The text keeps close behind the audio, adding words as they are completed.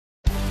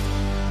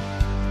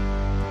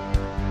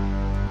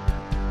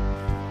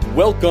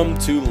Welcome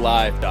to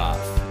Live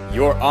Daf,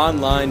 your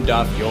online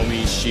Daf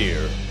Yomi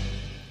Shir.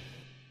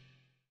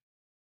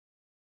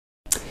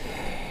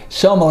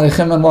 Shalom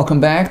Aleichem and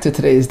welcome back to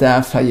today's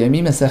Daf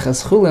Hayomi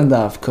Maseches Chulin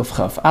Daf Kuf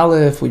Chaf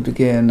Aleph. We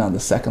begin on the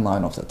second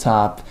line off the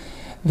top.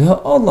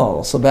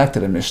 So back to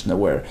the Mishnah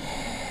where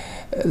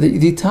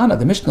the Tana,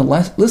 the Mishnah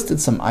listed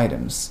some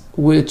items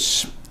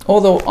which,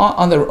 although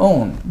on their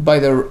own, by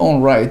their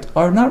own right,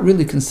 are not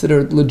really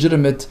considered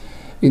legitimate,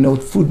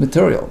 food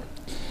material,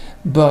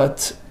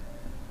 but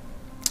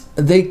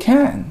they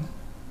can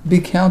be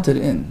counted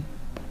in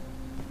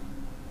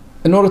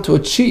order to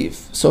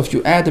achieve. So if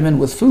you add them in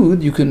with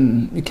food, you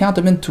count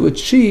them in to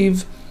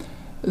achieve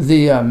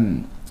the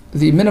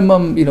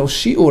minimum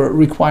shiur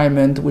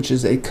requirement, which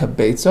is a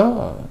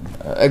kabetza,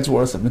 eggs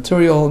worth of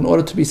material, in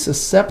order to be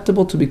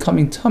susceptible to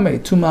becoming tamei,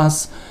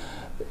 tumas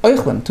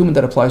oichlin, tumen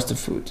that applies to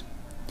food.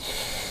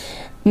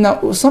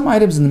 Now, some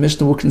items in the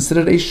Mishnah were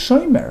considered a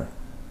shomer,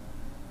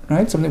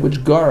 right? Something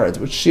which guards,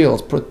 which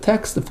shields,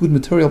 protects the food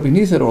material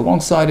beneath it or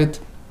alongside it,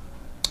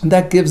 and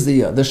that gives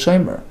the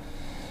shomer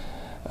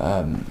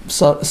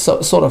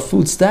sort of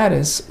food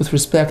status with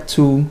respect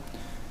to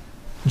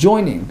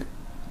joining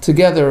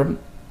together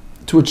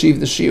to achieve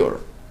the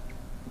shiur.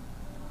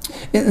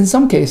 In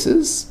some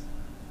cases,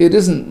 it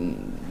isn't,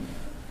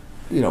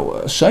 a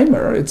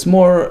shomer. It's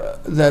more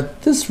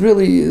that this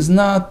really is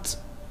not.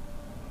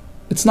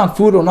 It's not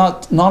food or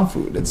not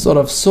non-food. It's sort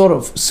of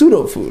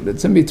pseudo food.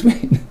 It's in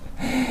between.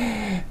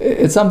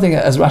 It's something,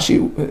 as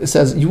Rashi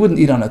says, you wouldn't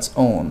eat on its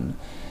own.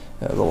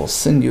 Little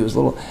sinews,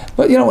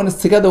 but when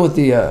it's together with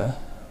the,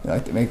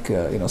 like to make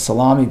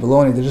salami,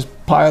 bologna, they just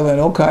pile in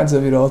all kinds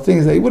of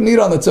things that you wouldn't eat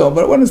on its own.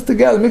 But when it's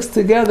together, mixed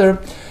together,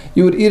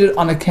 you would eat it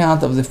on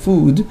account of the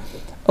food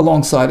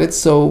alongside it.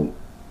 So,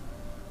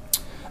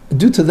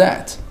 due to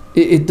that,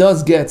 it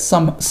does get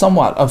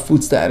somewhat of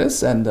food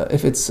status, and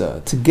if it's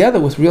together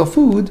with real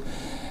food,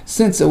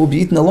 since it will be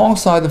eaten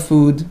alongside the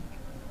food,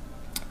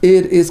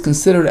 it is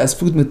considered as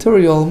food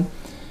material,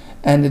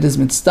 and it is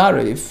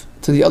mitzdarif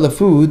to the other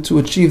food to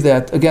achieve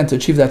that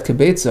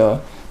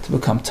kibetza, to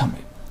become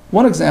tamei.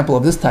 One example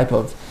of this type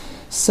of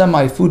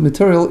semi-food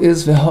material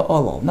is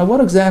v'ha'olol. Now,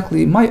 what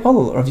exactly? My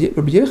olol,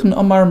 Rabbi Yechon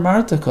Amar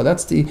Martaka,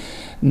 that's the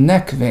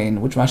neck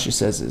vein, which Rashi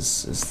says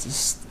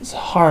is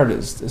hard,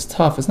 is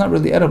tough. It's not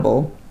really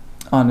edible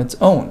on its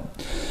own.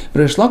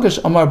 Rish Lakish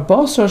Amar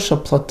Basar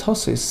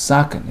Shaplatose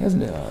Sakin. He has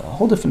a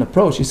whole different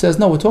approach. He says,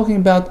 no, we're talking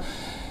about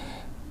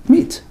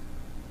meat,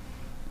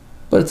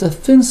 but it's a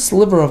thin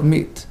sliver of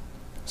meat.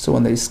 So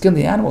when they skinned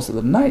the animals, so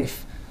the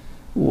knife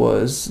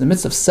was in the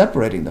midst of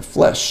separating the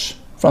flesh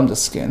from the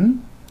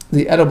skin,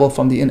 the edible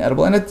from the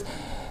inedible, and it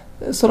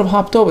sort of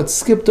hopped over, it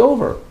skipped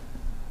over,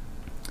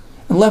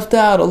 and left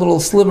out a little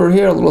sliver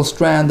here, a little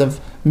strand of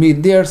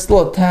meat there,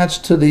 still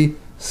attached to the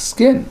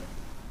skin.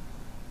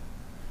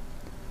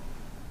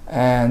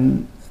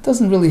 And it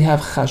doesn't really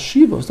have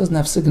chashivos, doesn't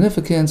have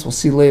significance. We'll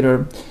see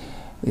later.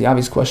 The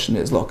obvious question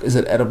is, look, is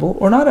it edible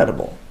or not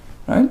edible,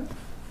 right?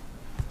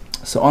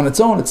 So on its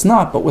own, it's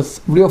not, but with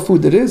real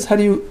food it is. How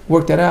do you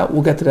work that out?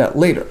 We'll get to that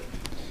later.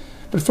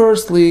 But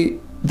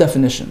firstly,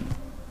 definition.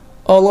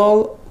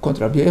 Olol, according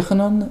to Rabbi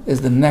Yechanan,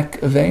 is the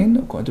neck vein,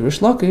 according to Rish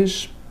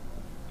Lakish.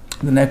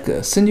 The neck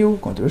sinew,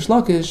 according to Rish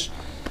Lakish.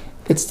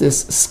 It's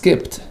this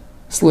skipped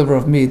sliver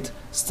of meat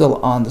still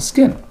on the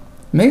skin.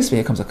 Meisvei,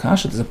 here comes a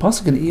kasha. There's a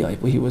pasuk in Iyai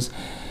where he was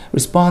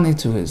responding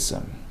to his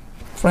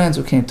friends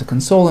who came to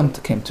console him,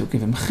 came to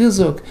give him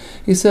chizuk.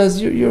 He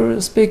says, you're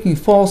speaking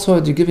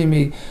falsehood, you're giving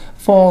me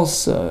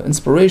false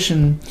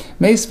inspiration.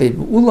 Meisvei,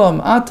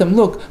 ulam atem,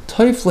 look,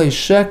 teifle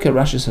sheker,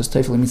 Rashi says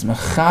teifle means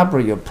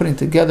mechaber, you're putting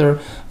together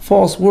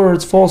false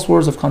words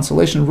of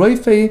consolation.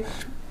 Roifei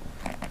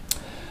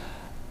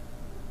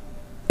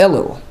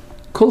elil.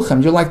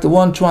 Kulchem, you're like the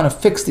one trying to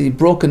fix the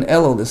broken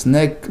elil, this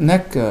neck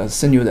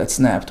sinew that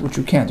snapped, which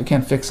you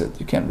can't fix it,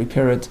 you can't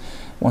repair it.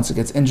 Once it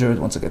gets injured,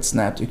 once it gets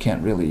snapped, you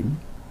can't really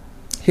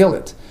heal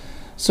it.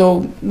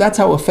 So that's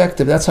how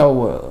effective, that's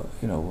how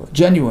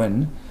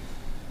genuine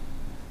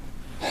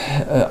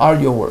are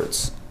your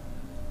words.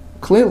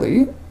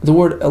 Clearly, the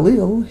word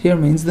elil here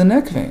means the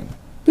neck vein.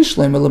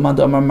 According to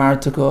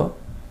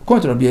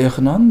Rabbi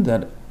Yechanan,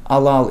 that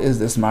alal is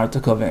this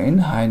martaka vein,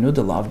 hainu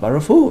de lav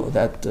barafu,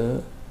 that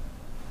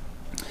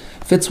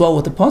fits well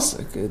with the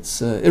pasuk.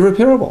 It's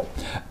irreparable.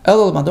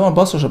 Elul madamar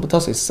basar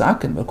shabatase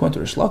sakin, but according to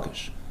Rish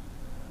Lakish,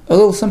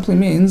 elul simply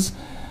means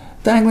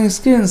dangling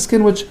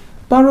skin which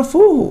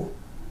barafu.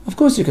 Of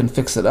course, you can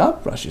fix it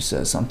up. Rashi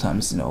says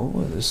sometimes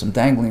there's some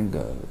dangling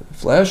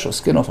flesh or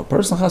skin off a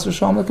person, chas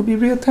v'shalom, that could be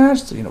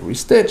reattached,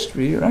 restitched,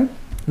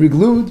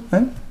 reglued,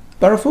 right?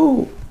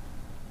 Barafu.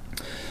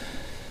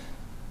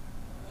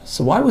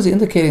 So why was he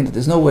indicating that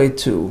there's no way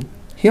to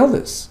heal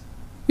this?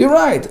 You're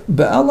right.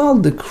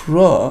 Be'alal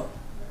dekra.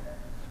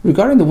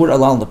 Regarding the word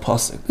alal in the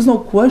pasuk, there's no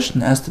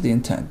question as to the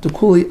intent.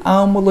 Tukuli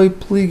amaloi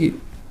pligi.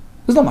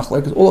 There's no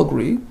machlekes, all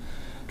agree.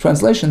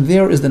 Translation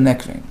there is the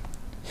neck vein.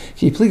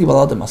 Ki pligi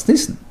balal de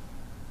masnisen.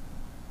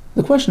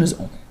 The question is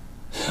only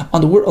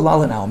on the word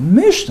alal in our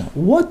Mishnah.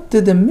 What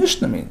did the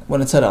Mishnah mean when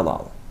it said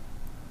alal?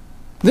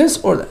 This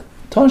or that?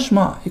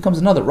 Tashma, here comes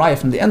another raya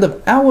from the end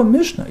of our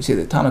Mishnah. You see,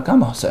 the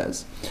Tanakama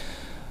says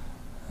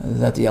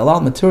that the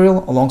halal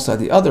material, alongside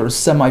the other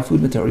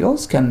semi-food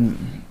materials,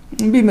 can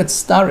be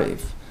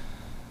mitztarev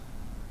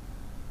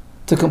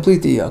to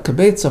complete the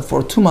kibetza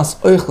for tumas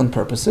oichlin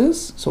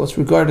purposes, so it's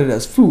regarded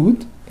as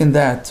food in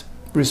that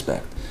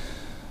respect.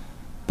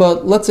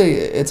 But let's say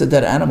it's a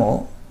dead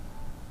animal.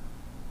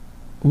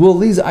 Will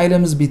these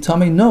items be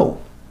tummy?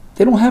 No.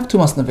 They don't have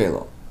tumas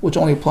nevela, which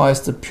only applies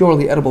to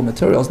purely edible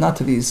materials, not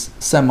to these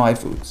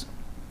semi-foods.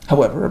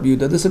 However, Rabbi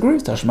Yehuda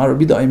disagrees. Tashma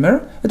Rabbi Yehuda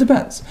Aimer, it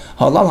depends.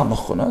 Halal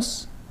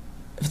ha'machunas,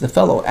 if the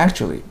fellow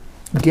actually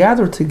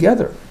gathered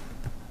together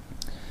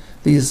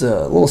these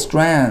little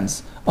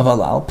strands of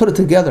halal, put it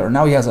together,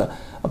 now he has a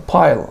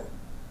pile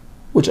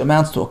which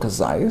amounts to a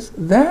kazayas,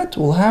 that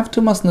will have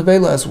tumas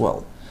nevela as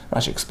well.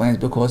 Rashi explains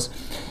because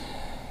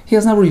he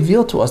has now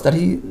revealed to us that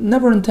he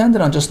never intended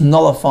on just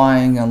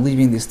nullifying and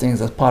leaving these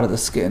things as part of the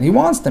skin. He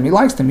wants them, he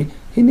likes them,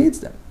 he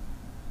needs them.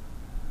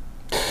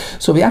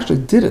 So if he actually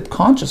did it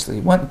consciously,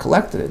 he went and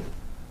collected it,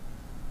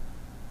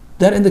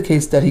 that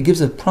indicates that he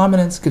gives it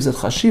prominence, gives it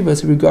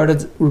chashivas, he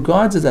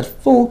regards it as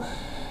full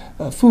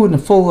food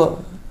and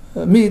full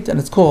meat, and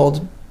it's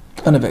called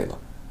an avela.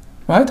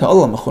 Right?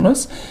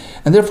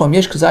 And therefore,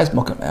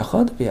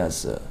 if he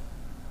has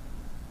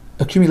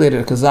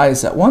accumulated a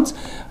kazayis at once,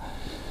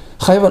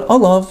 Chayav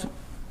alav,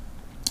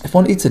 if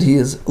one eats it, he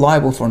is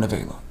liable for an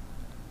avela.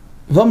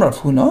 V'amar Rav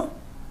Huna,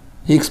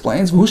 he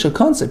explains, v'husha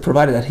concept,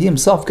 provided that he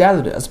himself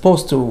gathered it, as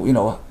opposed to,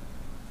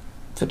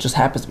 if it just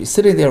happens to be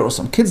sitting there or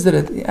some kids did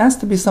it, it has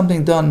to be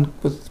something done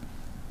with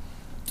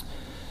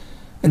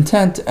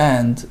intent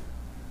and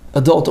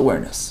adult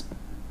awareness.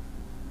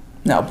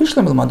 Now, let's see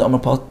how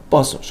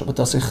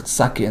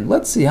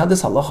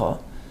this halacha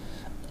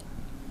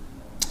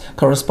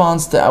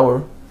corresponds to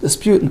our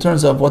dispute in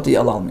terms of what the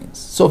halal means.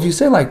 So if you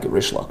say like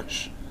Rish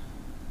Lakish,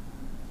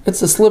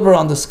 it's a sliver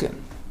on the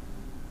skin.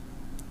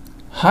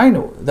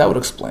 Hainu, that would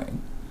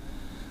explain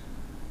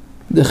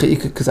the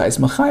Chayik Kazayis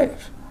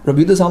Machayev.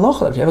 Rabbi Yehuda's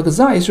halacha, if you have a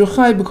Kazayis, you're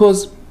Chayev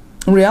because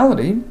in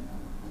reality,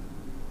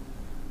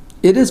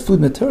 it is food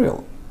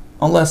material.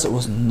 Unless it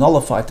was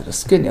nullified to the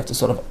skin, you have to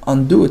sort of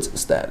undo its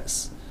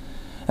status.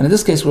 And in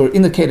this case, we're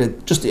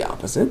indicated just the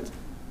opposite.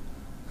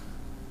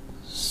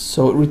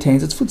 So it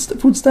retains its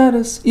food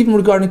status, even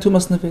regarding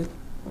tumas nevela.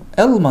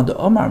 Elma de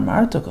Omar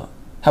Martaka.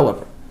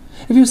 However,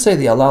 if you say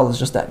the halal is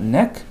just that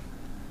neck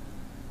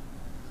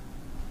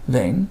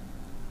vein,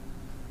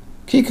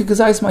 Kika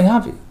kazayis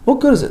mayavi. What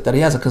good is it that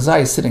he has a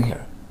kazayis sitting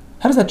here?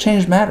 How does that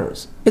change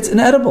matters? It's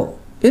inedible.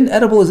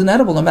 Inedible is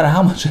inedible no matter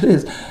how much it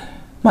is.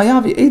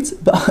 Mayavi eats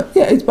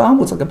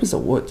ba'amut, it's like a piece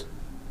of wood.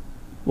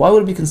 Why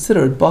would it be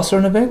considered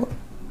basar nevela?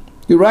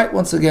 You're right,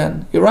 once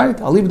again. You're right.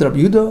 I'll leave it to Rabbi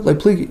Yehuda, like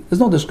pligi. There's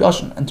no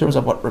discussion in terms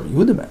of what Rabbi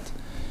Yehuda meant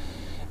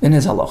in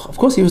his halacha. Of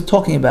course, he was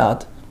talking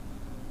about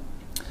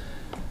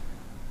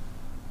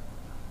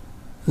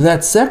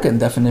that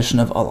second definition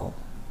of alal.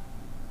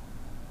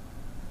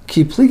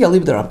 Ki pligi, I'll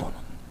leave it to Rabbanan.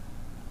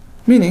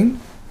 Meaning,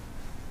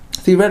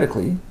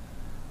 theoretically,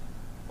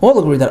 all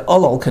agree that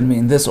alal can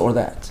mean this or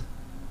that.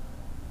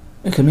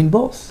 It can mean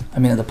both. I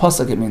mean, in the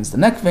pasuk it means the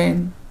neck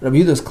vein. Rabbi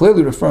Yehuda is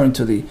clearly referring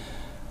to the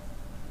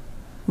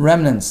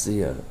remnants,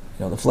 the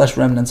flesh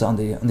remnants on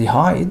the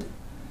hide.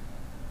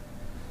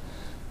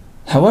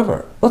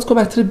 However, let's go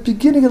back to the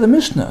beginning of the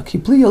Mishnah. Ki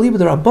pli yaliba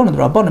the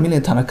Rabbanan meaning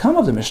the Tanakam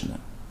of the Mishnah,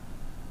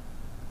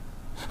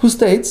 who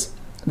states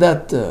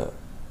that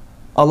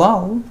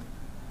alal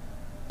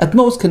at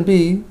most can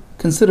be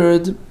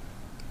considered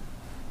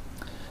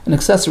an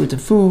accessory to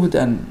food,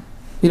 and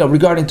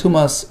regarding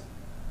tumas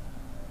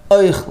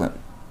oichlin,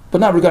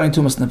 but not regarding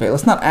tumas nevela.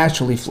 It's not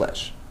actually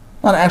flesh,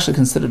 not actually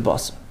considered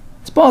basar.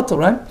 It's batal,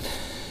 right?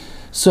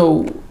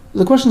 So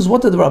the question is,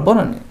 what did the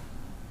Rabbanan mean?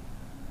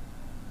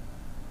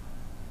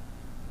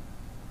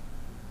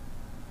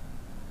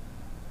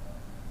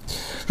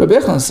 Rabbi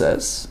Yechon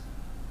says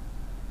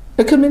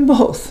it can mean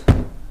both.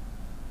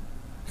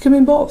 It can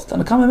mean both.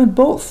 And the Tanakama meant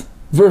both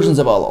versions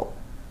of alal: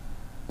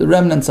 the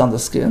remnants on the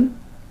skin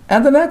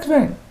and the neck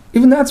vein.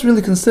 Even that's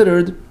really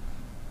considered,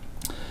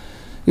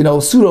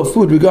 pseudo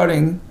food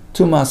regarding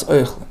tumas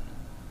oichlin.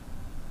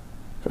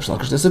 Rish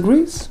Lakish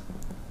disagrees.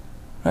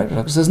 Right? Rish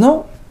Lakish says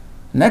no.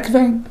 Neck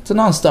vein, it's a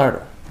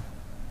non-starter.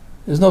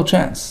 There's no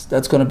chance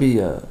that's going to be,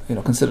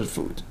 considered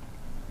food.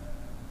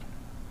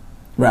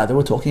 Rather,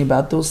 we're talking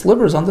about those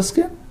slivers on the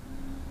skin.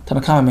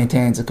 Tanakama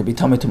maintains it could be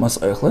tummy tumas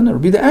oichlin, and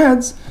Rabbi Yehuda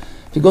adds,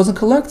 if he goes and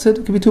collects it,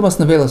 it could be tumas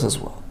nevelas as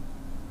well.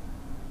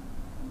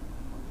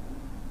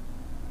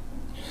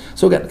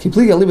 So again,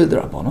 kipli yalibid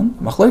d'Rabbanan,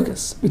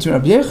 machlekes between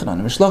Rabbi Yechanan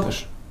and Rish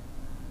Lakish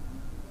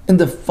in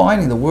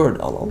defining the word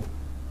alal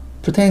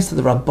pertains to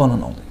the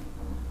Rabbanan only.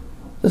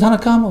 The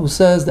Tanakama, who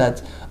says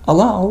that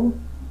alal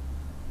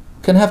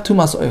can have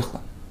tumas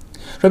oichlin.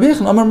 Rabbi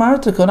Yechanan Amar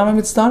Marta Konami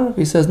Mitzdarif.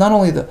 He says not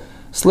only the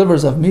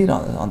slivers of meat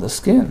on the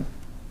skin,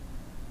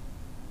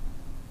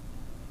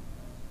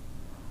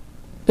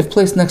 if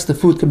placed next to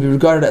food, can be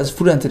regarded as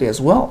food entity as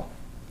well,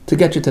 to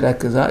get you to that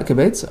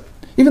kibetza.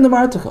 Even the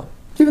martaka,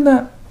 even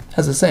that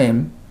has the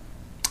same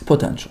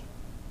potential.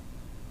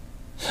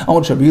 On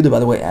which Rabbi Yehuda, by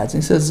the way, adds,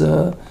 and he says,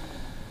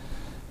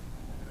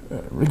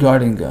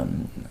 regarding,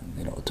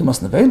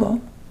 Tumas Nevela,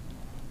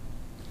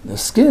 the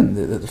skin,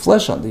 the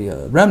flesh on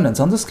the remnants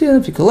on the skin,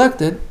 if you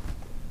collect it,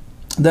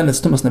 then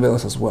it's Tumas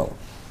Nevelas as well.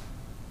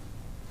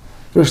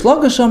 Rish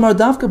Lakish Amar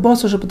Davka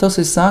Basar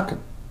Shepatase Sakin.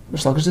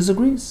 Rish Lakish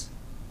disagrees.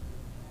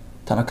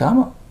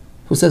 Tanakama,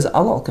 who says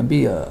Alal can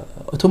be a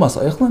Tumas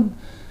Eichlin,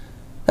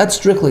 that's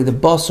strictly the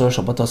Basar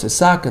Shepatase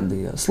Sakin,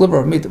 the sliver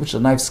of meat which the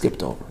knife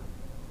skipped over.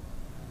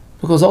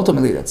 Because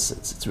ultimately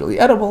it's really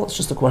edible, it's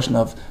just a question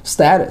of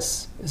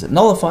status. Is it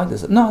nullified,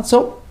 is it not?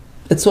 So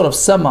it's sort of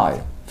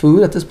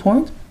semi-food at this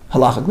point,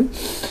 halachically.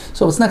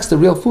 So it's next to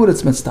real food,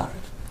 it's mitzdarif.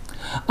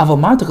 Aval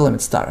martakalim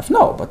mitzdarif.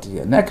 No, but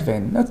the neck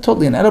vein, that's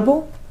totally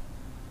inedible.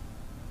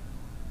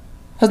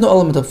 Has no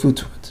element of food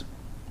to it.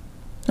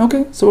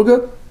 Okay, so we're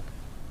good.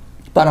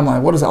 Bottom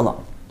line, what is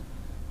Allah?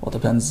 Well, it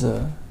depends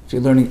if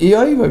you're learning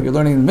Iyai, or if you're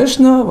learning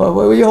Mishnah,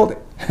 where are you holding?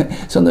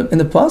 So in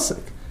the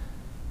Pasuk,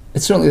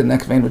 it's certainly the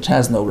neck vein which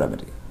has no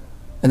remedy.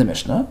 In the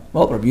Mishnah,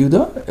 well, Rabbi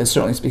Yehuda is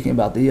certainly speaking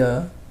about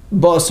the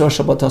Basar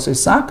Shabbatase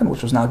Sakin,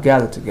 which was now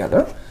gathered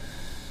together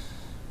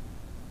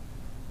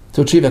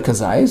to achieve a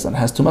kazayis and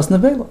has Tumas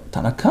Nevela.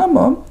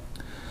 Tanakama,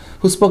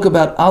 who spoke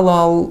about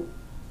Alal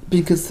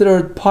being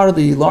considered part of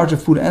the larger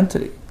food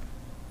entity.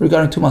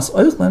 Regarding Tumas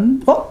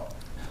Eichlin, well,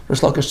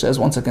 Rish Lakish says,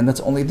 once again, that's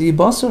only the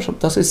Basar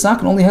Shabbatase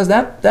Sakin, only has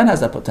that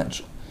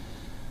potential.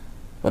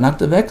 But not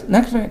the neck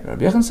vein.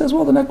 Rabbi Yechon says,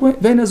 well, the neck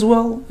vein as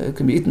well, it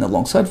can be eaten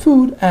alongside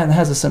food and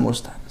has a similar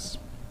status.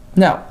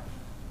 Now,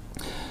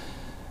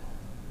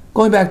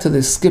 going back to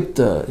the skipped,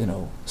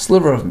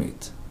 sliver of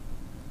meat.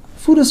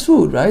 Food is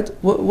food, right?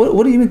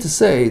 What do you mean to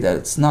say that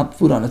it's not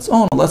food on its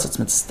own, unless it's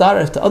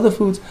mitzdaref to other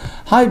foods?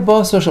 Hai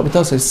basar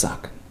shabbatase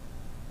sak.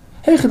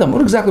 Hey Chidam,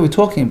 what exactly are we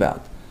talking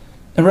about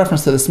in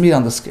reference to this meat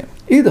on the skin?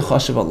 Either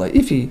chashiv Allah,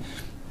 if he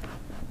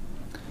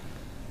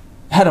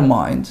had a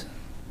mind,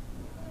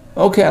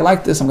 okay, I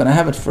like this, I'm going to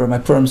have it for my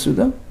Purim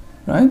Suda,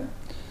 right?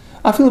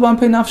 I feel about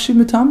pay nafshi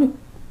mitami.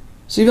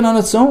 So even on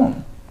its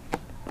own,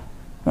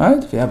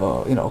 right? If you have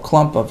a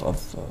clump of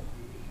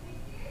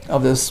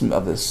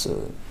this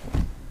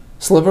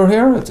sliver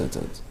here, it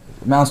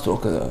amounts to a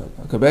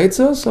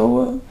kabetza,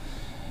 so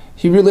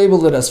he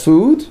relabeled it as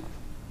food.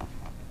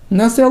 And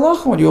that's the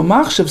halacha. When you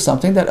machshav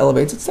something, that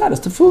elevates its status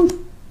to food.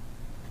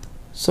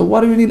 So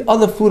why do you need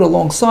other food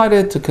alongside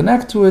it to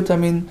connect to it? I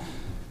mean,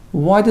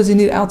 why does he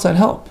need outside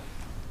help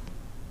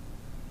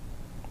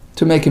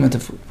to make him into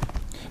food?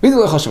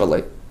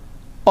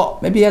 Oh,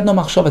 maybe he had no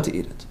machshava to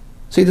eat it,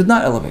 so he did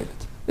not elevate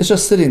it. It's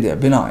just sitting there,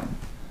 benign.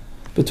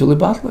 Betuli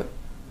batle.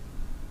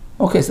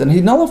 Okay, so then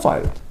he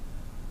nullified it.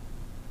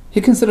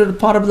 He considered it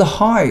part of the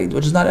hide,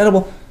 which is not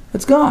edible.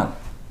 It's gone.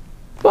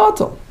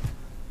 Batal.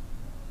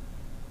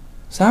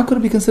 So how could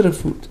it be considered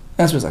food?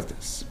 Answer is like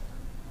this.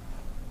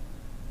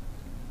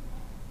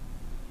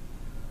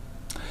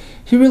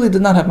 He really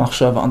did not have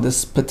machshava on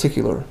this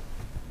particular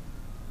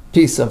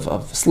piece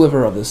of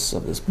sliver of this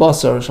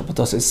basar,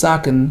 shapatase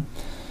sakin,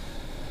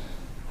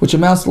 which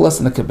amounts to less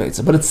than a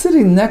kibetza, but it's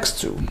sitting next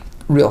to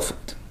real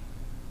food.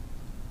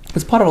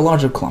 It's part of a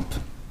larger clump.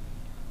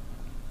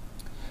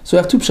 So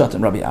we have two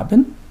pshatim, Rabbi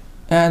Abin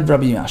and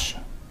Rabbi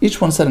Yasha. Each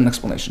one said an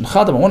explanation.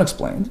 Chadam, one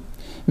explained,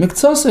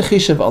 Miktsase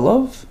chishev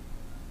alav.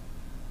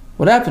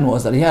 What happened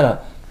was that he had a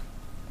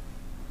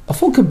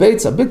full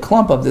kibetza, a big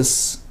clump of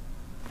this,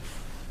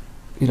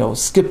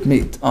 skipped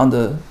meat on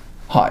the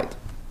hide.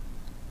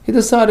 He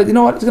decided, he's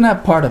going to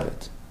have part of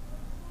it.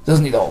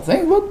 Doesn't need the whole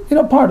thing,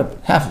 but, part of it,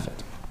 half of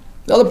it.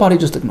 The other part he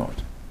just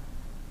ignored.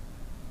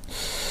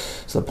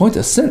 So the point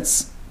is,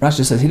 since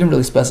Rashi says he didn't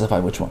really specify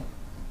which one,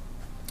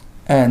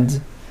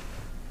 and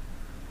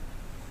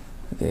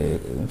the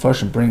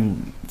Mepharshim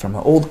bring from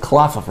an old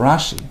klaf of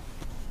Rashi,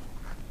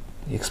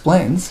 he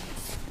explains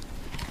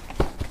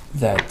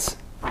that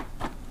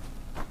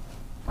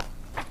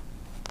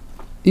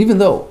even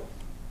though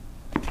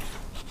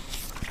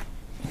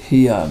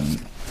he only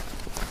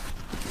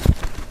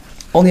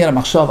had a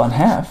machshav on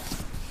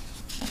half,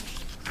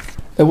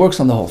 it works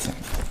on the whole thing.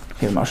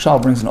 Here, Marshal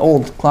brings an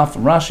old klaf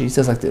from Rashi. He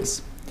says like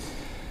this,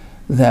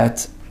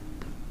 that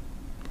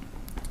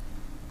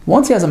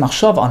once he has a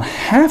machshav on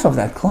half of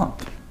that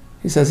clump,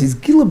 he says he's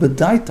gila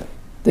b'daita, that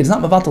he's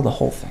not mevatel the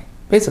whole thing.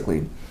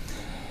 Basically,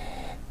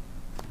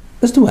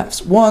 there's two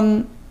halves.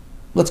 One,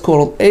 let's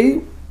call it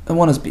A, and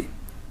one is B.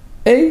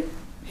 A,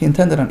 he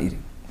intended on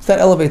eating. So that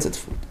elevates its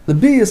food. The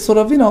B is sort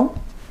of, in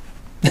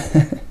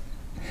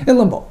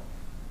limbo.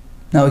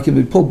 Now it can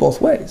be pulled both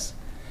ways.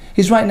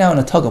 He's right now in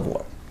a tug of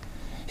war.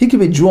 He can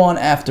be drawn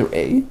after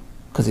A,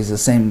 because he's the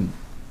same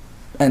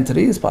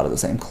entity, is part of the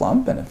same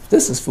clump, and if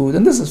this is food,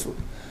 then this is food.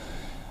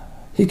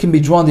 He can be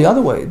drawn the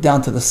other way,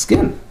 down to the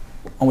skin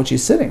on which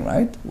he's sitting,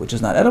 right? Which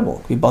is not edible.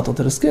 It can be bottled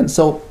to the skin.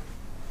 So,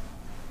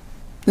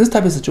 this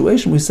type of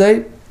situation, we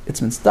say, it's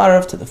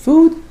mitzdaref to the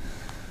food.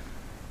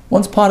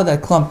 Once part of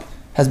that clump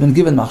has been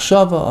given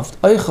machshava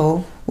of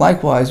eichel,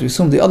 likewise, we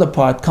assume the other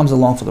part comes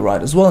along for the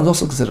ride as well, and is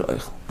also considered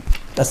eichel.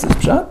 That's the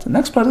pshat. The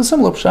next part is a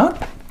similar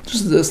pshat,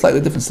 just a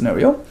slightly different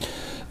scenario.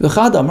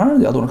 V'chad amar,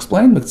 the other one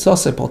explained,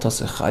 miktsase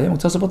potase chaya,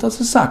 miktsase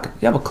potase sak.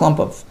 You have a clump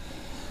of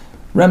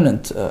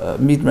remnant,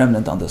 meat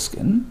remnant on the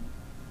skin.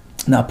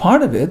 Now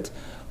part of it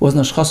was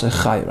nashchase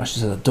chaya. Rashi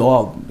says a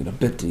dog,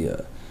 bit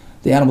the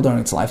animal during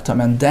its lifetime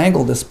and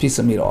dangled this piece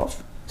of meat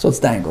off. So it's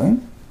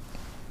dangling.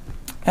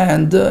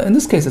 And in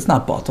this case, it's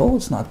not bottle.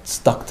 It's not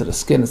stuck to the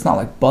skin. It's not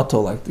like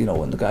bottle, like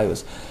when the guy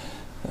was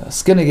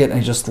skinning it and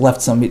he just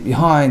left some meat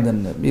behind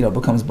and it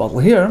becomes bottle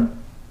here.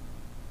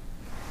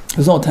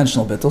 There's no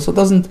intentional bittul, so it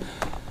doesn't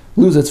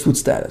lose its food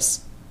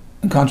status.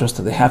 In contrast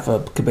to the half a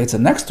kibetza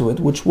next to it,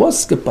 which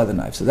was skipped by the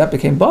knife, so that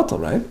became bottle,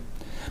 right?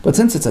 But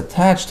since it's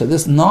attached to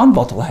this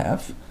non-bottle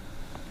half,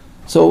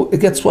 so it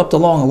gets swept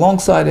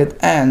alongside it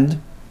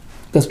and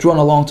gets drawn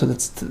along to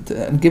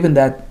and given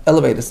that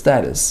elevated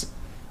status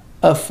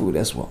of food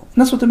as well.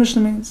 And that's what the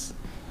Mishnah means.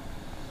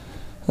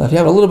 Now, if you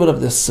have a little bit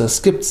of this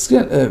skipped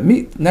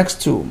meat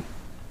next to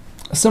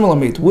a similar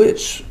meat,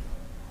 which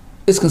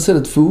is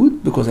considered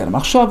food because it had a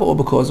machshava or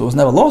because it was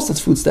never lost its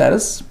food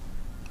status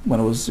when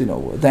it was,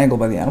 dangled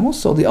by the animal,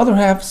 so the other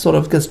half sort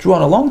of gets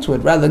drawn along to it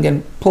rather than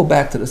getting pulled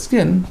back to the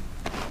skin,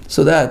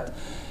 so that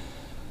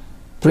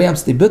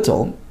preempts the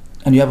bittul,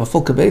 and you have a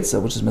full kibetza,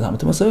 which is metam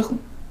t'maseichel.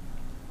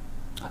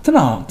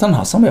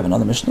 Tanhasam, we have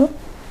another Mishnah,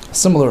 a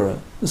similar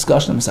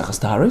discussion in Maseches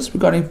Taharis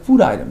regarding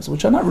food items,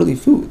 which are not really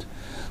food.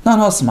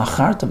 Tanhasam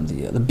machartam,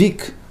 the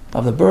beak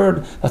of the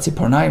bird, that's the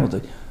parnaim with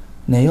the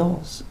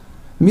nails.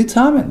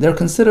 Mitamin, they're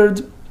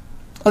considered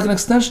like an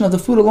extension of the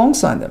food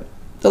alongside them.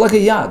 They're like a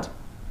yad.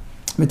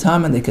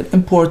 Mitamin, they can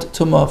import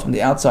tumah from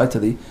the outside to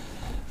the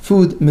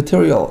food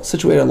material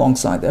situated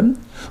alongside them.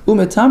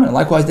 Umitamin,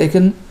 likewise they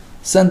can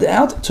send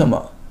out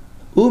tumah.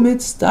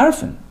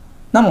 Umitzdarfen,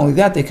 not only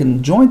that, they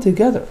can join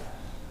together,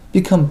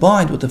 be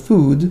combined with the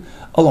food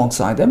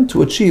alongside them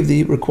to achieve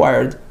the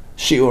required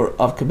shiur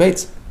of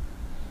kibetz.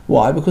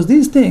 Why? Because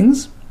these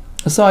things,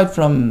 aside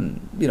from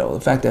the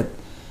fact that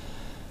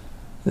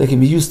they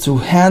can be used to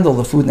handle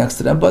the food next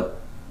to them,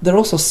 but they're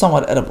also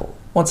somewhat edible.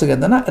 Once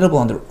again, they're not edible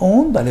on their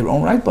own, by their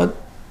own right, but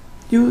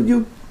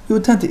you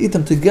would tend to eat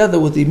them together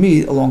with the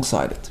meat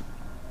alongside it.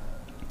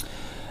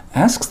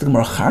 Asks the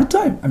Gemara,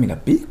 a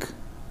beak?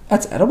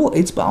 That's edible.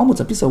 Eitz ba'almut, it's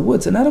a piece of wood,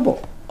 it's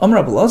inedible. Amar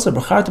Rabbi Elazar,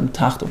 b'chartam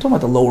tachtam, I'm talking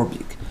about the lower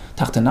beak.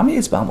 Tachtanami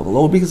eitz ba'almut, the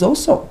lower beak is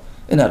also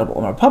inedible.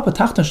 Amar Papa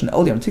tachtan shen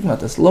eliyam, I'm talking about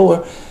this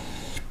lower,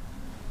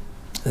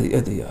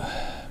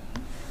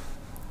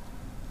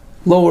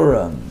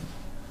 lower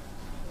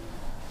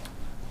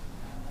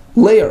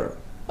layer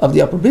of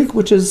the upper beak,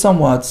 which is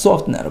somewhat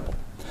soft and edible.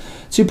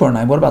 Tzipor,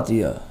 what about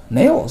the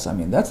nails?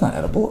 That's not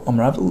edible.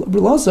 Rabbi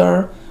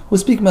Elazar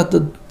was speaking about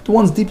the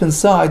ones deep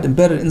inside,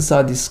 embedded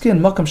inside the skin,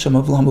 makam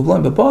shema v'lamu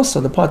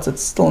b'basa, the parts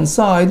that's still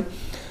inside.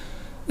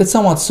 It's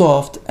somewhat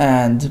soft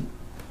and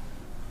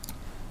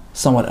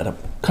somewhat edible.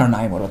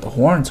 Karnaim, what about the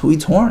horns? Who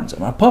eats horns?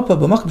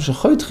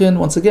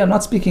 Once again, I'm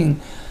not speaking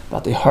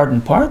about the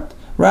hardened part,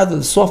 rather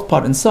the soft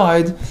part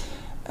inside.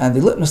 And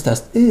the litmus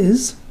test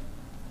is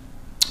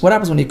what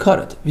happens when you cut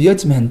it. If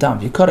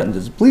you cut it and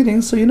there's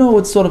bleeding, so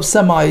it's sort of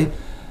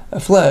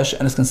semi-flesh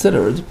and is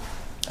considered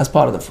as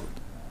part of the food.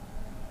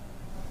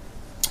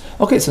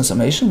 Okay, so in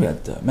summation, we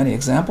had many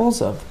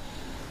examples of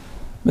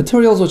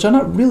materials which are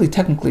not really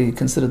technically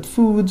considered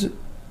food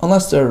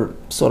unless they're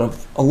sort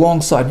of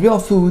alongside real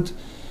food,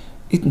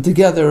 eaten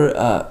together.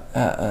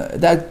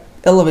 That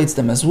elevates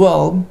them as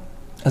well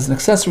as an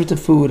accessory to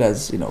food,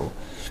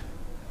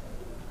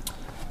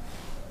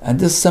 and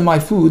this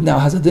semi-food now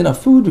has a din of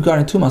food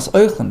regarding tumas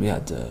oichlin. We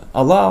had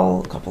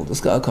alal, a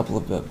couple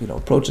of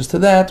approaches to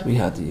that. We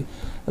had the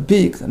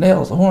beak, the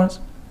nails, the horns.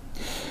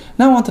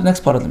 Now on to the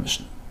next part of the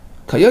Mishnah.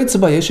 Kayotze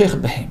b'yeshechet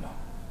behema.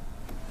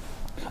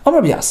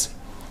 Amar B'yasi.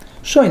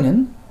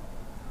 Shoinin,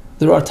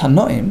 there are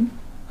Tanoim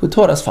who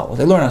taught as follows.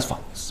 They learn as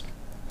follows.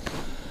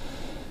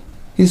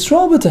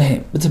 Yisrael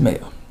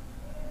b'tameya.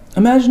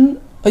 Imagine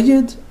a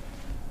yid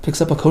picks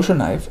up a kosher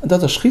knife and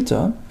does a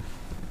shchita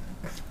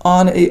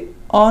on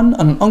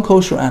an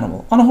unkosher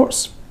animal, on a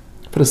horse,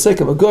 for the sake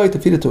of a goy, to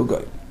feed it to a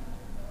goy.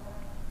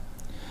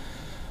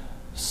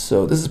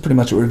 So this is pretty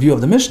much a review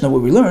of the Mishnah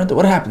where we learned that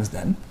what happens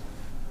then,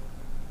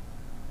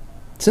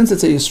 since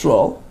it's a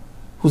Yisrael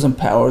who's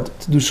empowered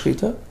to do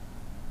shchita,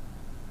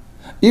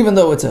 even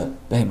though it's a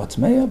behemat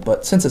meya,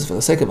 but since it's for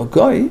the sake of a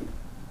goy,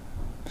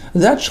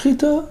 that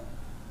shchita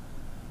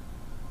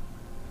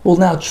will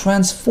now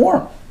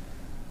transform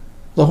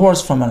the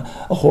horse from a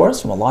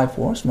live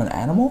horse, from an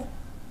animal,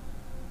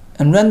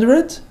 and render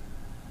it,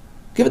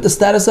 give it the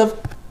status of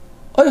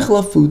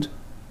oichla, food,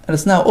 and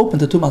it's now open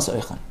to tumas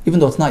oichan. Even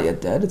though it's not yet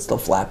dead, it's still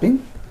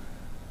flapping.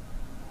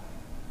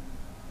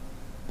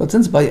 But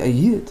since by a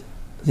yid,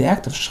 the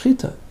act of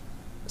shchita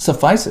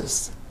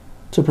suffices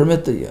to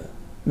permit the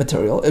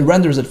material, it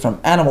renders it from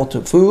animal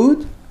to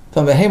food,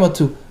 from behema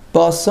to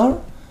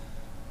basar.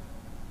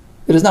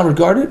 It is now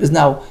regarded, is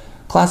now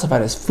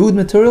classified as food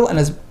material, and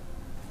is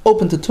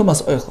open to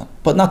tumas oichan,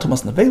 but not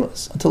tumas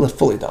nevelas, until it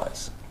fully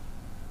dies.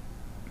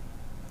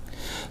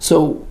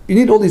 So you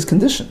need all these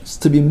conditions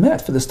to be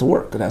met for this to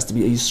work. It has to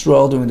be a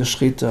Yisrael doing the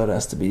shchita, it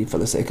has to be for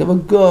the sake of a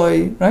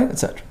goy, right,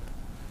 etc.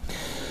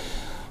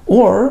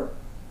 Or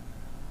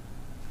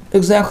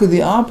exactly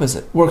the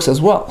opposite works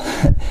as well.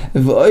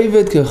 Imagine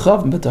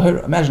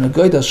a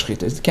guy does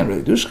shchita. He can't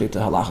really do shchita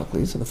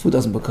halachically, so the food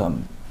doesn't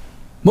become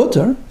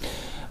mutter,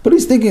 but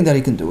he's thinking that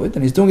he can do it,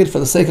 and he's doing it for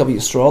the sake of a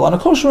Yisrael on a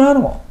kosher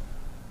animal.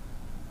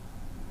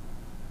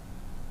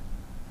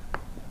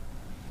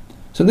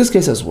 So in this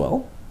case as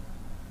well,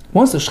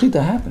 once the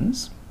shchita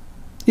happens,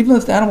 even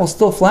if the animal is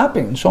still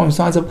flapping and showing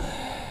signs of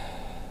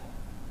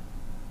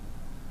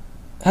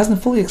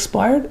hasn't fully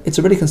expired, it's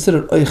already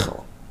considered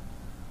oichel.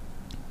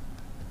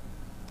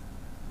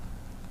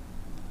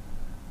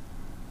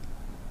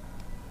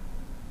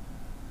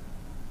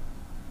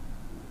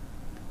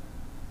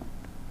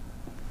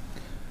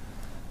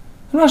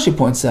 And Rashi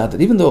points out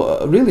that even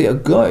though really a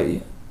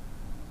guy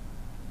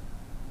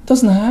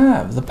doesn't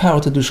have the power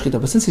to do shchita,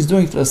 but since he's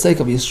doing it for the sake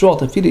of Yisrael,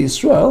 to feed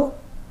Yisrael,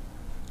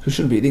 who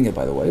shouldn't be eating it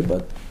by the way,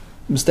 but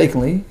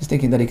mistakenly he's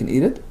thinking that he can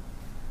eat it,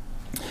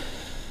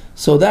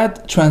 so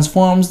that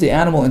transforms the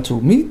animal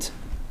into meat,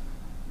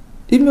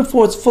 even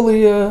before it's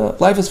fully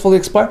life is fully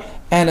expired,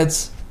 and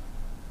it's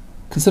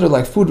considered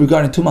like food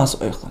regarding tumas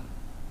oichlan.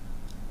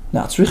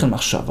 Now tzrichin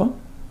machshava,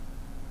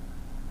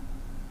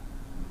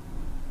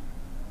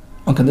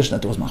 on condition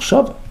that there was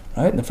machshava,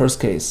 right? In the first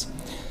case,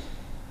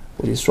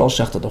 where Yisrael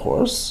shechted the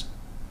horse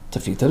to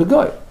feed to the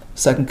goy.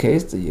 Second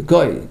case, the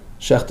goy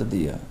shechted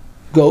the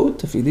goat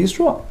to feed the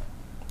Yisrael.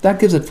 That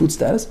gives it food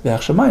status.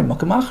 Likewise,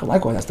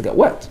 it has to get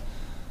wet,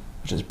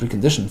 which is a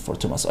precondition for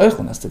tumas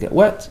oichlan, has to get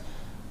wet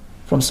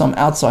from some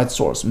outside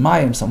source,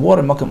 mayim, some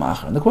water, makam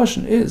acher. And the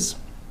question is,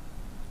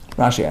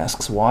 Rashi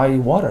asks, why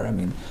water? I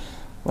mean,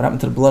 what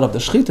happened to the blood of the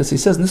shchita? He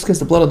says, in this case,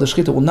 the blood of the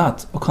shchita will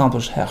not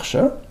accomplish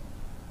hechsher.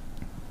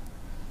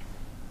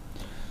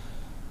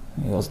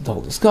 He goes into the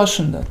whole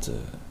discussion that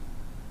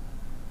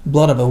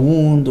blood of a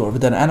wound or of a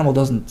dead animal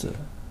doesn't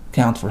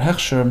count for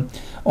hechsher.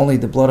 Only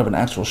the blood of an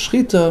actual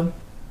shchita,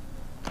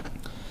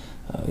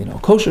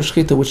 kosher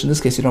shchita, which in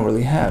this case you don't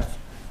really have,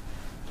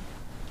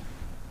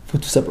 for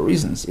two separate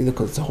reasons. Either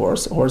because it's a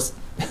horse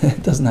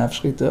doesn't have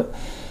shchita,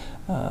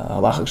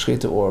 halachic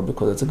shchita, or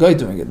because it's a guy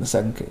doing it in the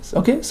second case.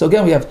 Okay, so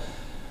again we have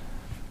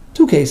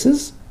two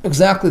cases,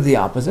 exactly the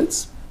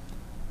opposites,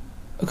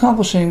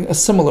 accomplishing a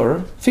similar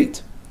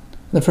feat.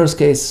 In the first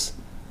case,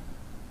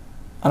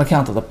 on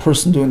account of the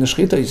person doing the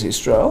shchita, is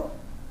Yisrael,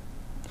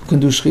 who can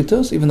do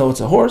shchitas, even though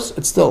it's a horse,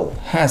 it still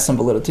has some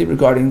validity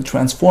regarding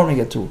transforming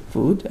it to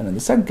food. And in the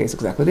second case,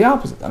 exactly the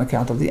opposite, on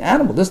account of the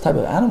animal. This type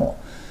of animal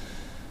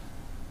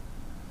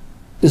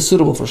is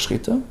suitable for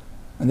shchita,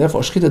 and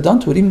therefore shchita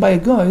done to it, even by a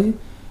guy,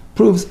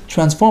 proves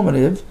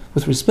transformative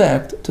with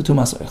respect to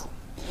tumas oichel.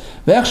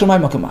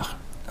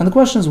 And the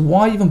question is,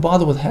 why even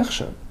bother with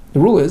hechsher? The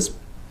rule is,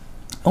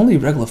 only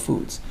regular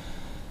foods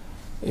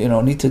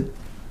need to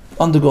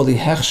undergo the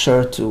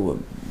hechsher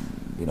to,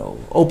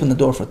 open the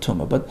door for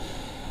tumah. But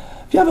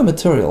if you have a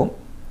material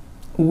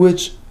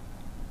which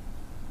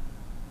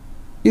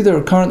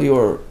either currently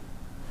or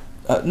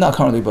not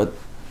currently, but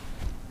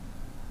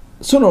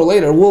sooner or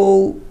later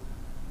will,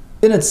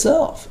 in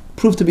itself,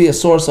 prove to be a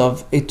source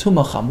of a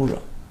tumah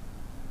chamura,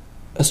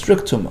 a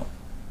strict tumah,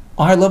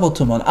 a high level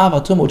tumah, an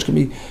ava tumah, which can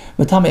be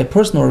metame a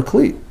person or a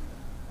kli.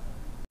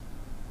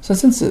 So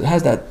since it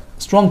has that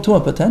strong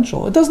tumah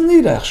potential, it doesn't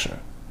need hechsher.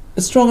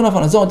 It's strong enough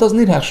on its own, it doesn't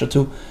need hechsher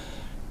to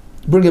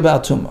bring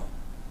about tumah.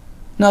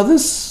 Now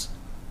this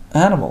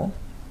animal,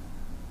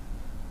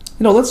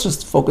 let's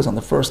just focus on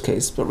the first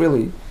case, but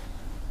really,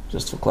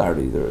 just for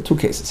clarity, there are two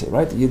cases here,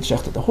 right? The Yid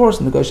shechted the horse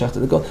and the Goy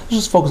shechted the goat. Let's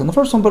just focus on the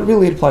first one, but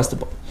really it applies to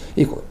both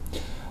equally.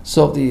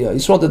 So the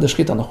Yisrael did the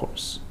shchit on the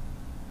horse.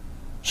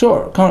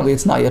 Sure, currently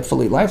it's not yet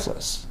fully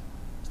lifeless.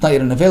 It's not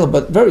yet an avela,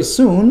 but very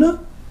soon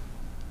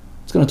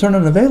it's going to turn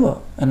an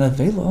avela. And an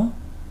avela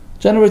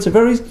generates a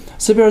very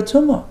severe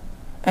tumah.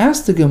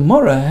 Ask the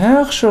Gemara,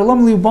 hechsher,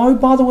 why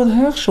bother with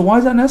hechsher? Why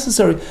is that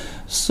necessary?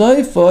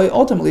 Seifa,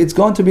 ultimately, it's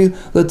going to be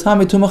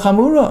l'tamei tumah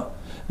chamura.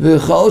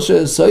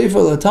 V'chalshe seifa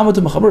l'tamei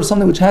tumah chamura,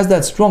 something which has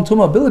that strong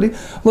tumah ability.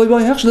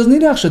 Hechsher doesn't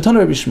need hechsher. Tana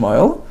Rabbi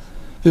Shmuel,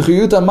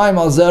 v'chiyuta mayim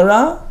al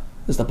zera.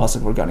 This is the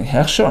pasuk regarding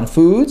hechsher on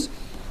foods.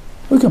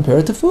 We compare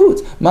it to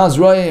foods.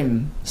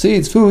 Mazraim,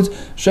 seeds, foods.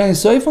 Shein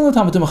seifa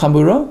l'tamei tumah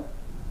chamura,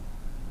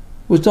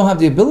 which don't have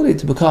the ability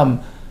to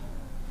become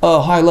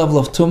a high level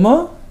of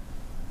tumah,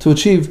 to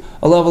achieve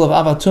a level of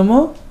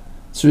avatuma,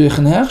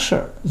 tzrichin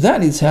hechsher. That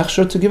needs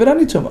hechsher to give it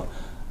any tumah.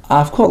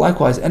 Avko,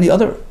 likewise, any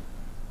other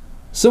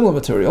similar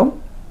material,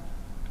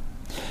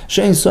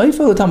 shein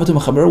soifa l'tamei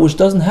tumah chaber, which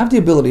doesn't have the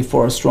ability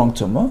for a strong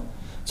tumah,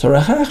 so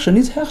hechsher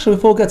needs hechsher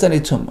before it gets any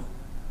tumah.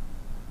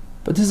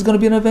 But this is going to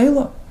be an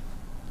avela.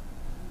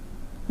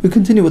 We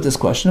continue with this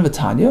question of a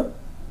Tanya.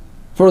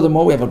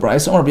 Furthermore, we have a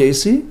brayso or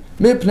b'yasi.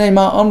 Mipnei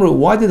ma amru.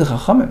 Why did the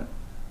chachamim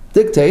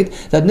dictate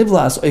that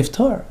nivlas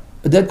oiftar,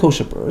 a dead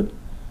kosher bird,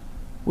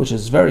 which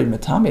is very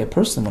metame, a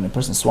person, when a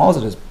person swallows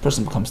it, a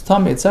person becomes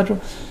tummy, etc.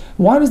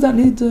 Why does that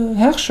need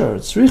hechsher?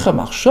 Tzricha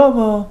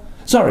machshava.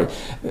 Sorry,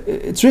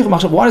 tzricha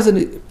machshava. Why does it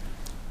need...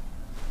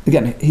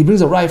 Again, he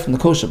brings a raya from the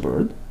kosher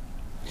bird,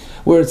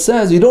 where it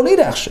says you don't need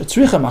hechsher,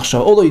 tzricha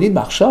machshava, although you need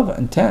machshava,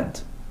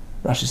 intent.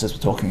 Rashi says we're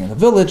talking in the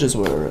villages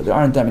where there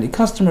aren't that many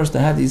customers to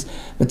have these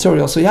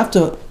materials. So you have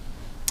to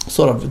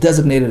sort of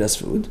designate it as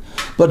food.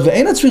 But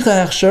ve'ena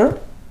tzricha hechsher,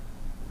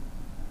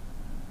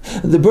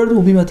 the bird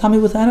will be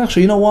matami with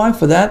hechsher. You know why?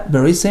 For that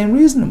very same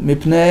reason.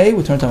 Mipnei,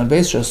 we turn to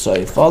base,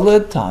 shasoi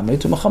falid tame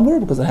to machamur,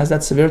 because it has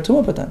that severe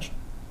tumah potential.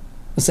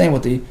 The same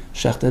with the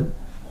shechted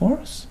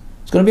horse.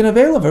 It's going to be an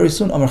avela very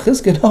soon. Amar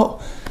Chizkiah,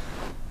 no.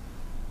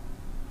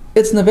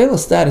 Its nevela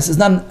status is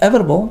not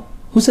inevitable.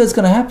 Who says it's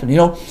going to happen? You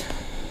know,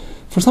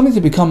 for something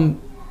to become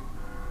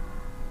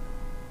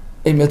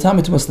a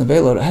metame tumas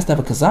nevela, it has to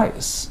have a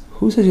kazayas.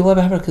 Who says you'll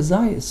ever have a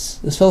kazayas?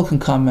 This fellow can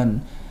come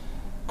and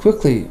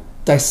quickly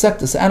dissect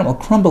this animal,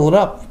 crumble it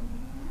up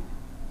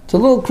to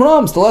little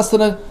crumbs, to less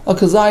than a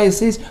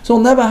kazayas is. So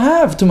he'll never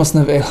have tumas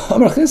nevela.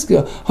 Amar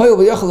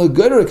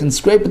Chizkiah, he can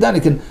scrape it down,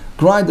 he can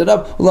grind it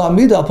up,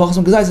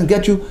 and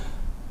get you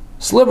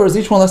slivers,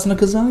 each one less than a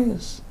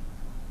kazayas.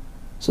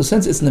 So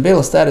since its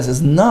nevela status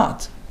is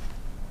not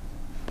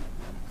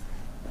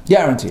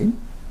guaranteed,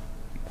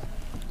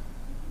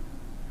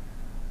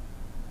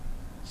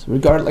 so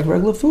regard it like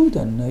regular food,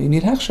 and you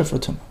need hechsher for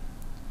tumah.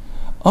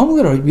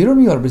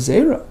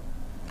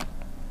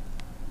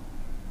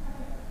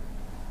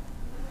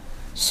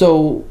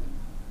 So,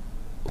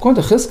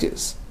 according to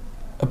Chizkiah's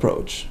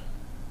approach,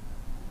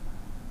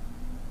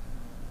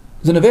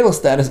 the nevela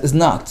status is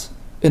not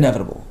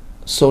inevitable.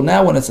 So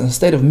now when it's in a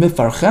state of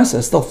mifar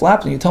chesed, still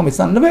flapping, you tell me it's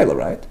not an nevela,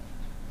 right?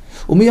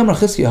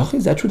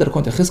 Is that true that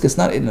according to Chizkiah it's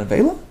not in an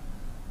nevela?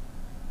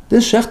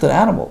 This shechted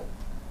animal,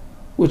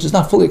 which is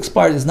not fully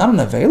expired, is not an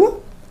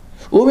nevela?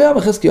 We have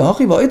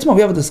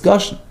a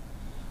discussion.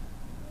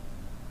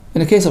 In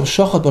the case of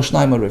shochat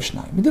b'shnayim or riv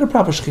shnayim, we did a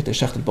proper shechita,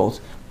 shechted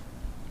both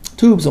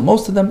tubes or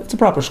most of them, it's a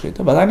proper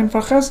shechita. But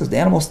mifar chesed, the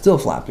animal's still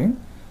flapping.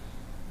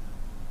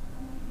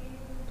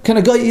 Can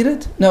a guy eat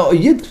it? No, a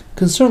yid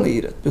can certainly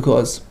eat it,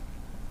 because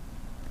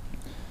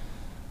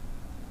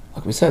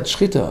like we said,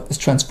 shechita is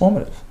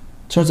transformative.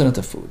 Turns it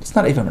into food. It's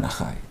not even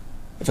menachai.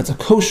 If it's a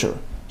kosher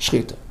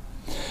shechita.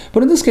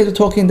 But in this case, we're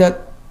talking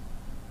that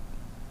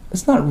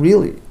it's not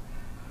really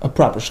a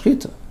proper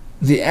shechita.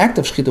 The act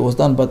of shechita was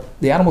done, but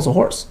the animal's a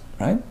horse,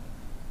 right?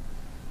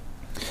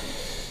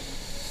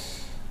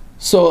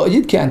 So a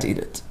yid can't eat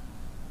it.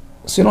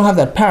 So you don't have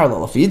that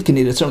parallel. If a yid can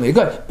eat it, certainly a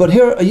guy. But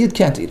here, a yid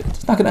can't eat it.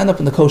 It's not going to end up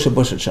in the kosher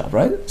butcher shop,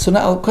 right? So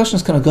now the question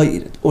is, can a guy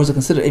eat it? Or is it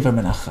considered Eiver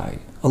Menachai?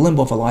 A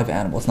limbo of a live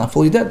animal. It's not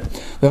fully dead.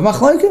 We have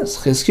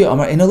machlekes. Chizkiah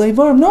amar eno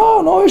leivarm.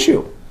 No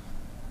issue.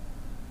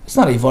 It's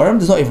not Eivarm.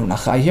 There's no Eiver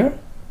Menachai here.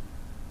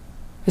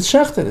 It's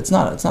shechted. It's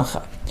not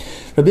chai.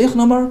 Rabbi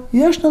Yechon amar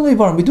yesh no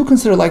leivarm. We do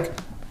consider like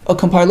a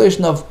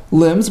compilation of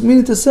limbs,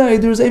 meaning to say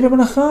there's Eiver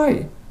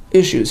Menachai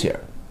issues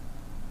here.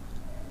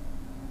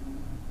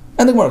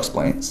 And the Gemara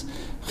explains,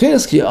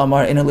 Chizkiah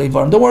amar eno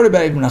leivarm. Don't worry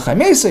about Eiver Menachai.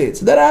 Meisei,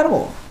 it's a dead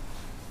animal.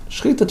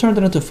 Shechita turned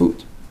it into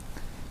food.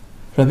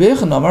 Rabbi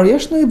Yechon amar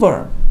yesh no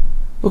leivarm.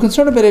 We're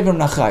concerned about Eiver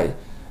Menachai.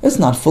 It's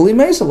not fully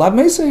meisei, lav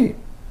meisei.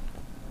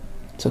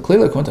 So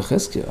clearly, according to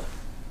Chizkiah,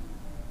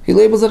 he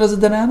labels it as a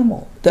dead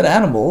animal. Dead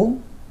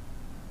animal,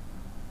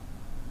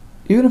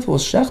 even if it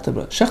was shechted,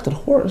 but shechted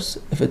horse,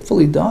 if it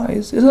fully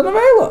dies, is an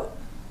avela.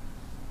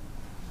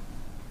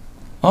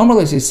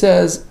 Amarles, he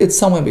says, it's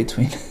somewhere in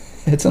between.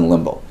 It's in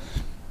limbo.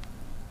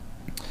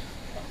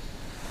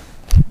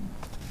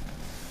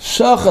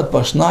 Shachat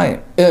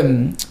bashnayim.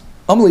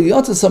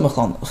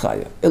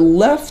 It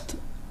left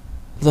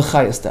the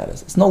chaya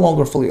status. It's no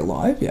longer fully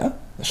alive, yeah.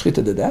 The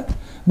shechita did that.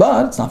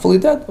 But it's not fully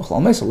dead.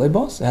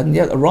 It hadn't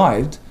yet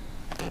arrived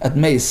at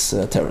mace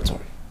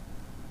territory.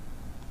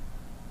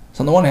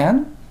 So on the one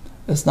hand,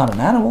 it's not an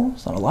animal,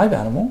 it's not a live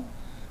animal,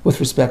 with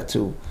respect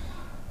to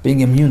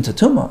being immune to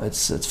tumah.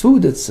 It's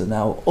food, it's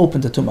now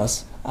open to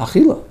tumas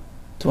achila,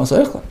 tumas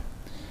oichlin.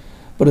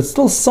 But it's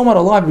still somewhat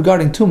alive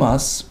regarding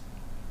tumas,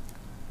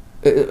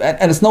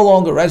 and it's no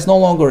longer, right, it's no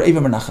longer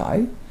Eiver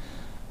Menachai,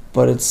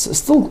 but it's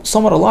still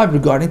somewhat alive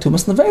regarding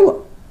tumas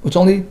nevela, which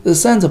only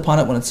descends upon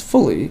it when it's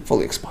fully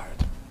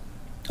expired.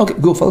 Okay,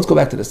 good, let's go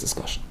back to this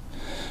discussion.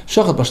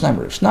 Shachat b'shnayim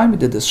riv shnayim, we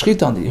did the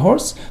shechita on the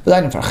horse,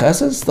 v'dayim far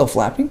chesed, still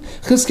flapping.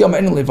 Chizkiah amar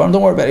eno leivarm,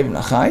 don't worry about Eiver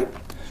Menachai.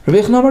 Rabbi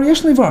Yechon amar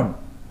yesh leivarm.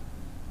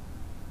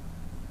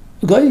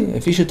 The guy,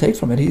 if he should take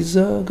from it, he's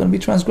going to be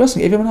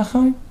transgressing Eiver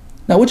Menachai.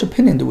 Now, which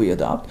opinion do we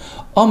adopt?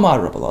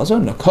 Amar Rabbi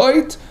Elazar,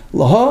 nakait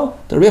laha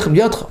derechim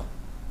yadcha.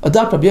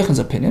 Adopt Rabbi Yechon's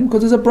opinion, because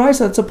there's a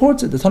brayso that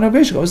supports it. The Tanur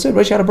Beis, I said,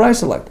 Reish had a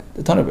brayso like that.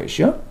 The Tanur Beis,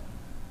 yeah?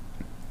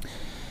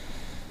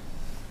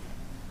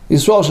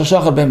 Yisrael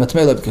shashachar ben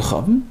matmei lev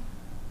kechavim.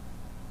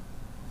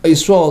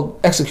 Yisrael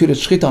executed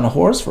shechita on a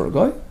horse for a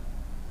guy.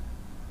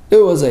 It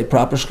was a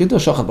proper shechita,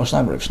 shachat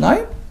b'shnayim riv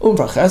shnayim,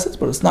 far chesed,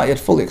 but it's not yet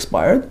fully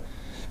expired.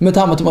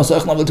 Mitama tumas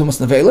oichlin, tumas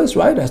nevela,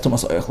 right? It has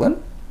tumas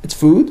oichlin. It's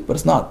food, but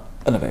it's not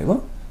a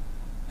nevela.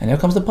 And here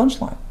comes the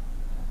punchline.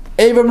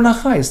 Eiver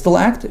Menachai is still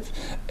active.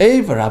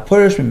 Eiver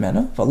ha'perish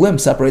mimena, if a limb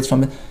separates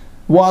from it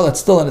while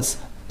it's still in its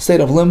state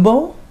of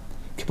limbo,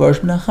 kiparish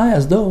Menachai,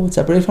 as though it's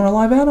separated from a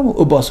live animal.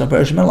 Ubas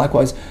ha'perish mimena,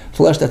 likewise,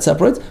 flesh that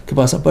separates,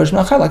 kibas ha'perish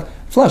Menachai, like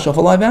flesh of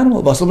a live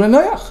animal. Ubas ha'perish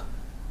Noach.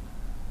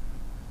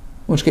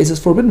 in which case it's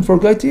forbidden for a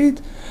guy to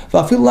eat.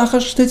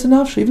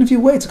 Even if he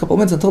waits a couple of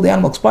minutes until the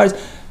animal expires,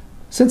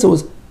 since it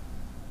was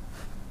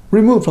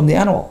removed from the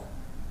animal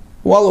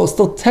while it was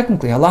still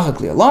technically,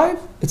 halachically alive,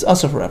 it's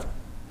usher forever.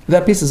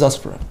 That piece is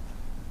usher forever.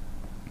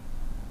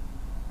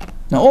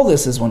 Now all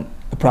this is when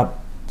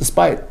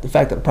despite the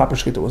fact that a proper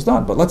shechita was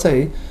done, but let's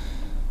say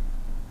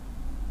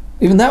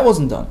even that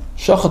wasn't done.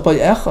 Shachat by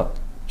echad.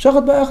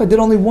 Shachat by echad did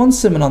only one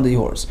siman on the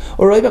horse,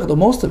 or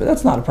most of it.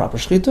 That's not a proper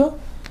shechita.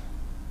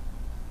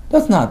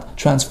 That's not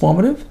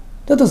transformative.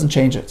 That doesn't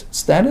change its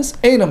status.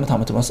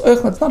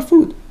 It's not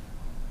food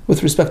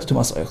with respect to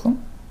tumas oichlan.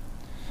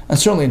 And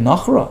certainly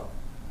nachra,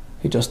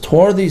 he just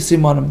tore the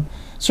simanim.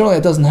 Certainly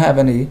it doesn't have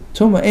any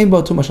tumah. Ein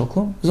bo tumah shel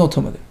klum. There's no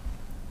tumah there.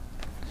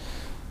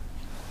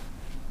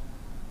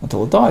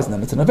 Until it dies, and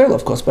then it's an avela,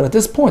 of course. But at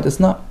this point, it's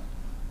not.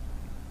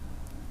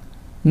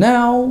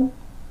 Now,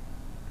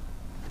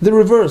 the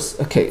reverse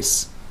a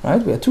case,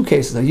 right? We had two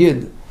cases: a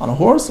yid on a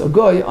horse, a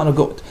guy on a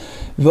goat.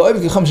 A guy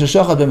did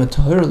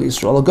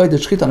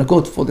shechita on a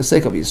goat for the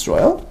sake of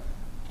Yisrael,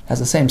 has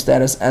the same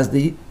status as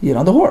the yid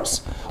on the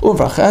horse.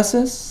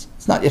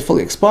 It's not yet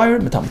fully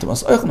expired.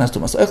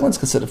 It's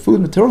considered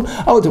food material.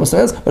 But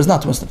it's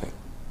not tumas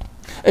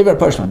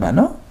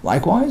nevel.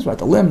 Likewise, right?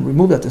 The limb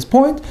removed at this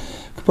point,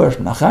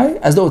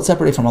 as though it's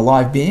separated from a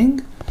live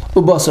being.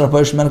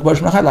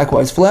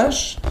 Likewise,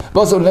 flesh.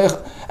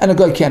 And a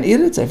guy can't eat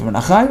it.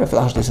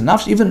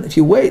 Even if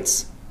he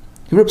waits,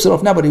 he rips it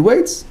off now, but he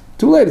waits.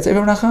 Too late. It's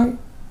Eivim Nachai.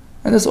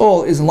 And this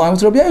all is in line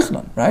with Rabbi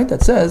Yechanan, right?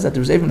 That says that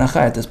there's Eivim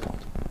Nachai at this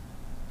point.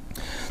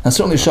 Now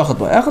certainly shachat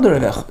ba'echad or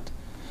echad.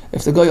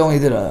 If the guy only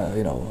did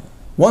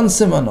one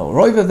siman or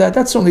roiv of that,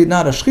 that's certainly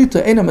not a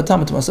shchita. Eina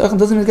matam to masaychlin.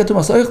 Doesn't even get to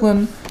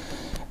masaychlin.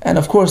 And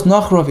of course,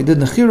 nachra, if he did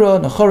nechira,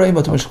 nechara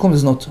ima to masaychlin,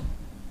 there's no tum.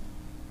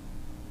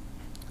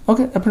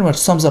 Okay, that pretty much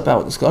sums up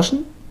our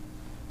discussion.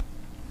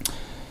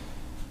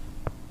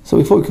 So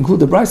before we conclude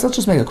the brayso, let's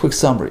just make a quick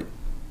summary.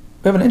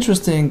 We have an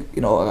interesting,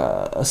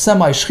 a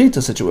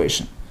semi-shchita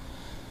situation.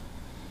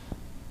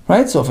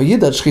 Right? So if a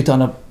yid does shchita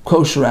on a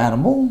kosher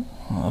animal,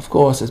 of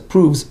course, it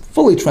proves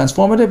fully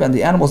transformative, and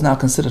the animal is now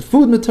considered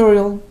food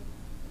material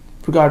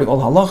regarding all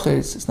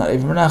halachas. It's not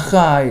Eivim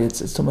Nachai, it's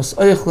tumas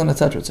oichlin,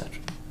 etc., etc.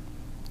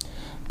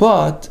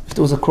 But if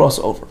there was a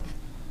crossover,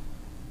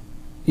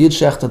 yid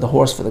shechta the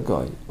horse for the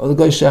guy, or the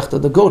guy shechta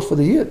the goat for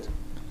the yid.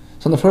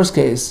 So in the first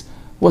case,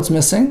 what's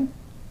missing?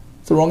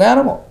 It's the wrong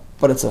animal,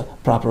 but it's a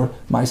proper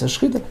ma'aser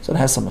shchita, so it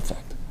has some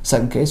effect.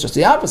 Second case, just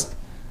the opposite.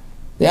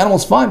 The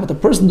animal's fine, but the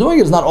person doing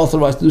it is not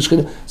authorized to do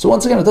shchita. So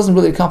once again, it doesn't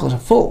really accomplish a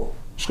full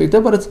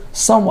shchita, but it's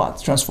somewhat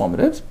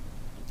transformative.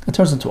 It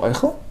turns into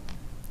oichel,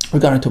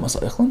 regarding tumas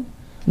oichlin,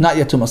 not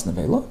yet tumas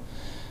nevela.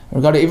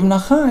 Regarding Eivim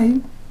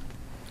Nachai,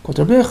 quote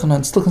Rabbi Yechanan,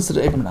 it's still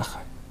considered Eivim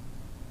Nachai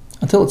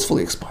until it's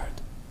fully expired.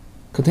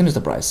 Continues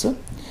the brayso.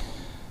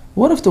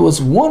 What if there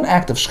was one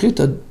act of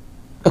shchita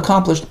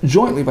accomplished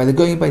jointly by the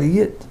goy and by the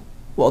yid?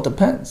 Well, it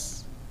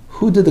depends.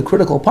 Who did the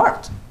critical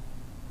part?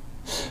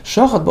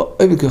 Suppose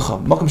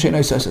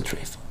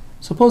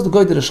the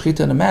guy did a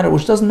shchita in a manner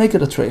which doesn't make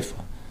it a treifa.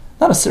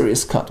 Not a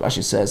serious cut.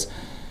 Rashi says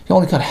he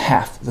only cut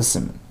half the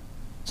siman.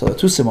 So the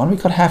two siman, we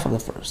cut half of the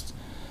first.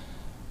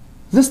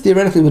 This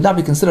theoretically would not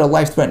be considered a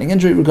life-threatening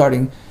injury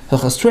regarding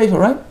hilchas treifa,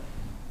 right?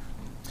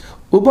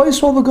 Uba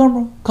Yisrael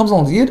v'gamra comes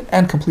along the yid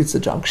and completes the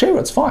job. Kshera,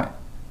 it's fine,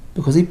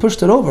 because he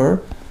pushed it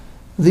over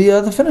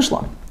the finish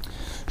line.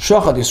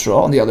 Shachad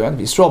Yisrael, on the other end,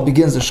 Yisrael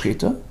begins the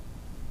shchita.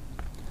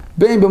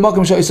 Bein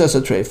b'makom she'isas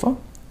treifa,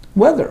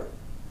 whether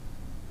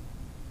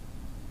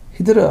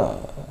he did a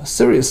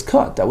serious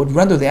cut that would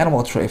render the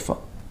animal a treifa.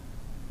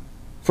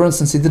 For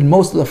instance, he did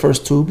most of the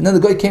first tube, and then the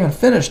guy came and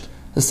finished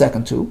the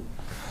second tube.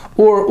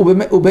 Or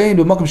ubein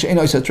b'makom she'in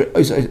oisa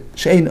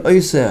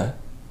treifa.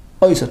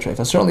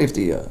 Certainly, if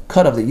the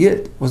cut of the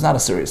yid was not a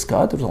serious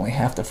cut, it was only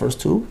half the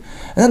first tube,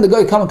 and then the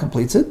guy comes and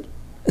completes it,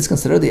 it's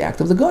considered the act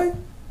of the guy.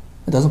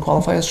 It doesn't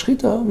qualify as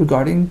shchita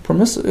regarding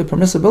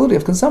permissibility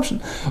of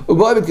consumption.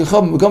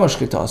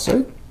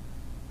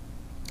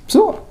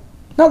 So,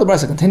 now the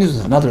brayso continues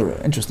with another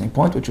interesting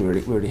point, which we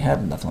already had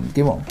in Daf Lamed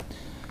Gimel.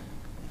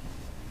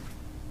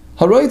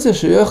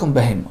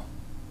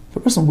 If a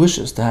person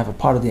wishes to have a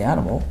part of the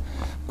animal,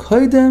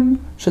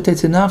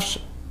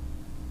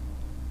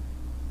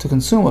 to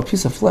consume a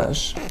piece of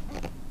flesh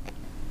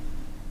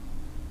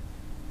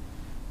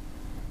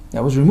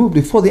that was removed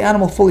before the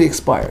animal fully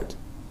expired,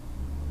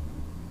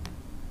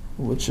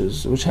 which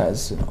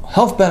has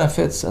health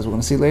benefits, as we're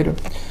going to see later.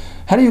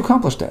 How do you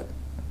accomplish that?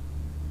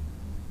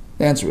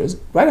 The answer is,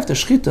 right after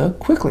shchita,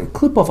 quickly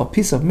clip off a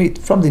piece of meat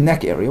from the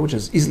neck area, which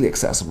is easily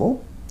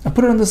accessible, and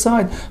put it on the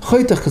side.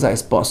 Take a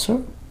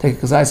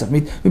kazayis of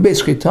meat,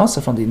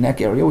 so from the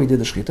neck area we did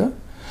the shchita.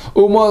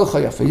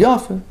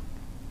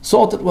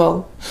 Salt it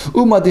well.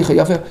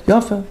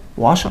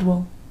 Wash it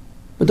well.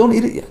 But don't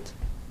eat it yet.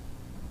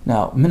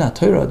 Now, Minat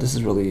Torah, this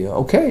is really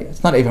okay.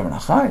 It's not Eivim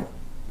Nachai,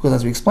 because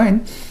as we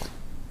explained,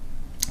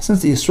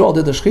 since the Yisrael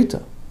did the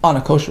shchita on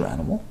a kosher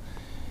animal,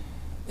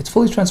 it's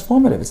fully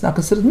transformative. It's not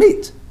considered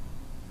meat.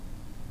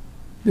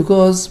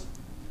 Because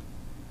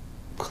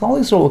Klal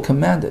Yisrael were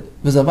commanded,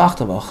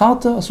 v'zavachta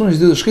v'achalta, as soon as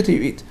you do the shchita,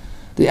 you eat.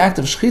 The act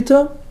of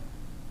shchita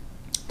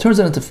turns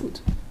it into food.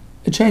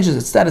 It changes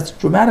its status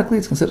dramatically,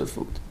 it's considered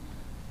food.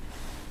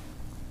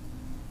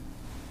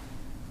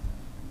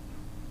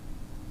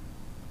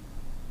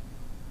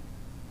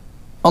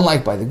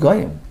 Unlike by the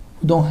Goyim,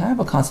 who don't have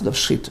a concept of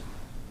shchita.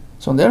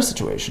 So in their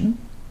situation,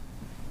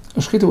 a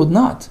shchita would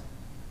not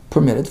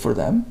permit it for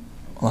them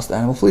unless the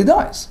animal fully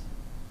dies.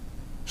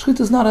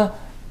 Shchita is not a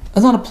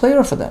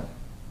player for them.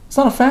 It's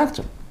not a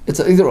factor. It's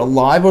either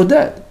alive or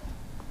dead.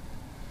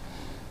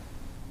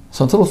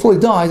 So until it fully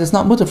dies, it's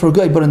not mutter for a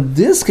guy. But in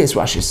this case,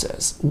 Rashi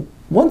says,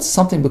 once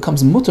something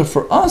becomes mutter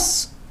for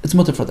us, it's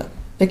mutter for them.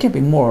 It can't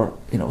be more,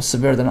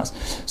 severe than us.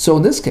 So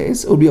in this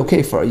case, it would be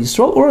okay for a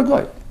Yisrael or a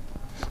guy.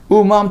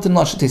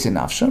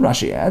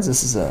 Rashi adds,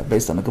 this is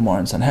based on the Gemara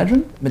in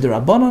Sanhedrin, you're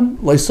not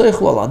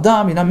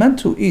meant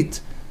to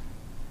eat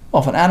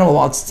off an animal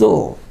while it's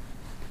still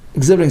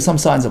exhibiting some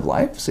signs of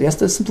life, so he has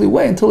to simply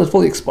wait until it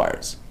fully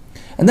expires.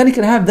 And then he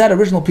can have that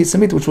original piece of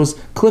meat which was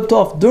clipped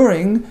off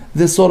during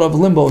this sort of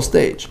limbo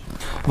stage.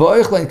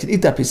 You can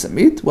eat that piece of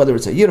meat, whether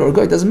it's a yid or a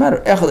goy, it doesn't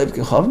matter. You can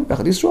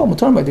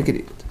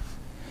eat it.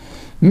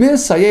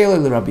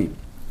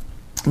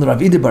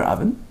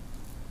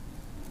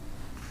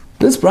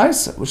 This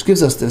brisa, which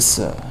gives us this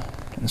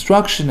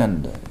instruction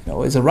and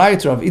is a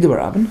writer of Ida bar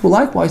Avin, who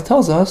likewise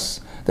tells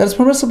us that it's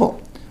permissible.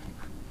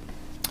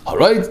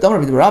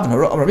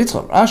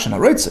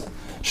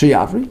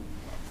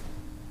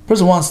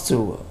 Person wants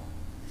to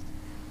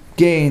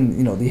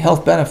gain, the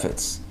health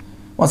benefits,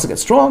 wants to get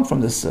strong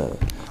from this right?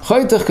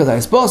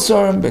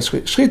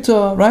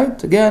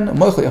 Again,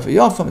 and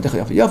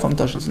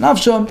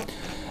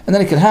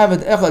then he can have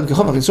it.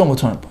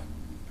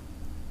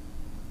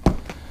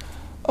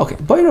 Okay,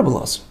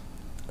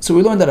 so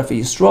we learned that if a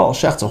Yisrael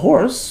shechts a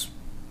horse,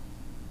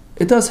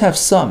 it does have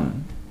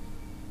some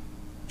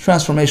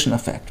transformation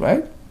effect,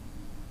 right?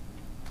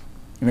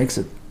 It makes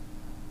it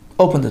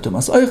open to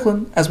Tumas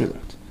Eichlin, as we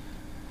learned.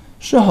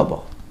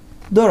 Shahaba,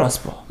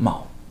 Dorasba,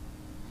 Mao.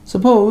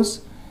 Suppose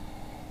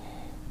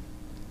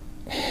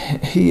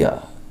he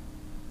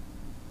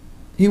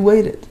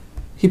waited,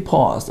 he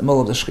paused in the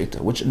middle of the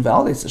shchita, which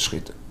invalidates the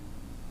shchita.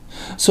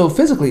 So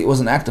physically it was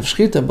an act of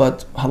shchita,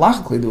 but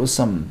halachically there was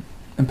some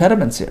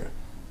impediments here,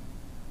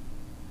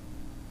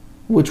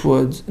 which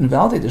would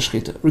invalidate the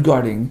shchita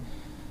regarding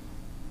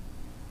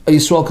a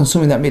Yisrael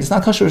consuming that meat. It's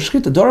not kosher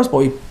shchita. Doras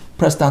boy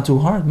pressed down too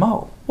hard.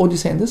 Mao. What would you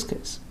say in this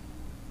case?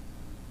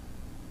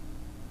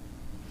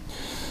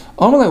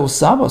 Amalei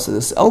Usaba, so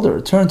this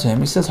elder turned to him.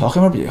 He says,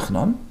 "Hachim Rabbi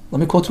Yechanan." Let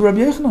me quote to Rabbi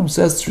Yechanan, who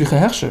says, "Tzricha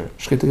hechsher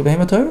shchita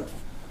gebehem Torah."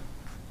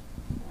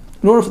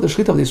 In order for the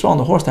shchita of the Yisrael on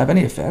the horse to have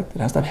any effect,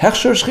 it has to have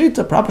hechsher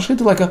shchita, proper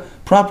shchita, like a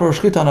proper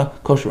shchita on a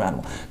kosher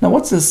animal. Now,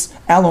 what's this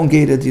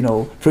elongated,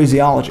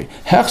 phraseology?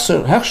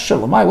 Hechsher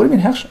lamai. What do you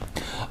mean hechsher?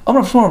 I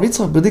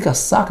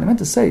meant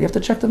to say you have to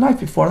check the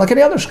knife before, like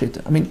any other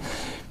shchita. I mean,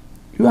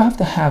 you have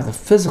to have the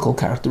physical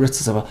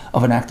characteristics of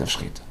an act of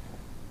shchita.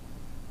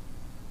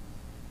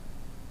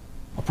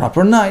 A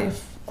proper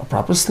knife, a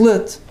proper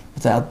slit,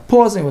 without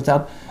pausing, with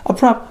the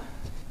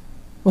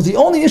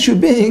only issue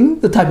being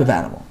the type of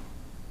animal.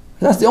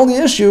 If that's the only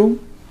issue,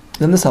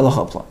 then this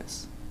halacha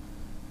applies.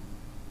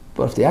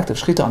 But if the act of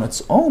shchita on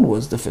its own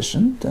was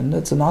deficient, then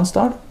it's a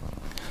non-starter.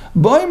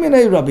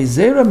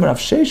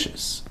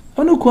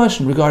 A new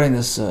question regarding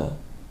this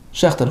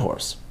shechted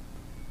horse,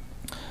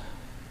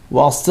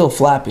 while still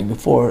flapping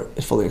before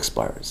it fully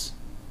expires.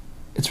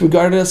 It's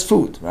regarded as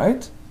food,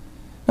 right?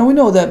 Now we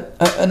know that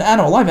an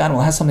animal, a live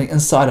animal, has something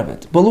inside of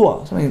it,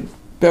 balua, something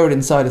buried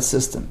inside its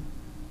system,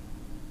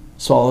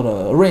 swallowed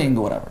a ring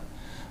or whatever.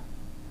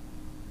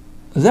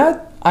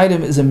 That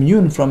item is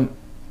immune from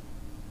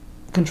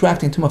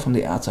contracting tumah from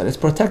the outside. It's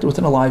protected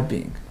within a live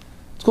being.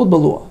 It's called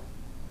balua.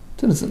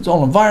 It's in its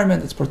own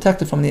environment. It's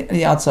protected from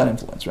any outside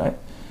influence, right?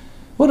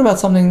 What about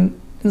something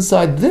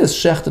inside this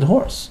shechted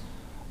horse,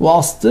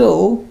 while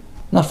still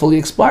not fully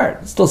expired?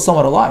 It's still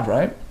somewhat alive,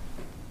 right?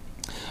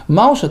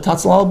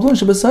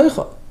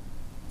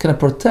 Can it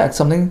protect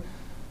something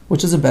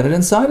which is embedded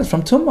inside it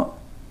from tumah?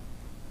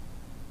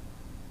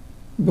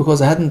 Because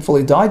it hadn't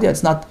fully died yet.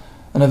 It's not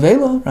an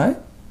avela, right?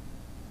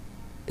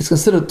 It's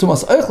considered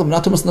tumas eichlim,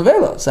 not tumas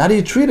nevela. So how do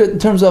you treat it in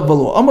terms of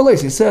balua? Amar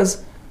he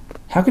says,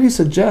 how could you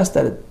suggest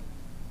that it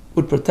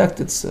would protect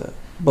its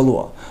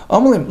balua?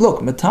 Amalim,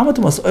 look, metama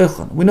tumas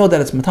eichlim. We know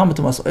that it's metama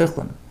tumas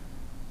eichlim.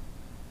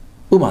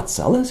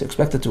 Umatzalas, you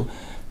expect it to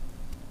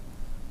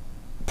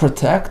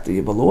protect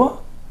the balua?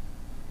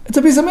 It's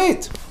a piece of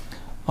meat.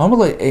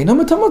 Amalei, eino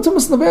metama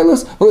tumas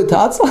nevelas.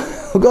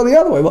 We'll go the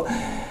other way. Well,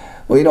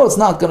 it's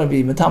not going to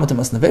be metama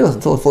tumas nevelas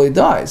until it fully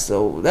dies.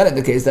 So that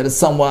indicates that it's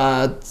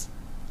somewhat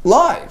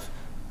live,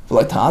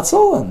 like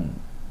tatzel, and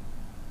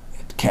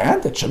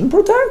it shouldn't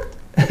protect.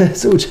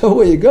 So whichever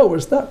way you go, we're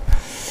stuck.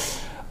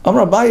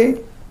 Amar Abaye,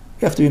 you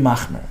have to be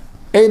machmer.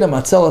 Eina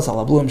matzelas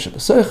ala bluim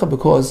shebeseicha,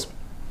 because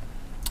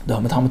the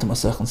metama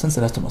tumas eichlim, since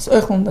it has tumas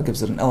eichlim, that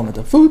gives it an element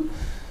of food.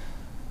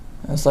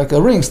 It's like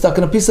a ring stuck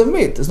in a piece of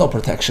meat. There's no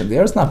protection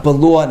there. It's not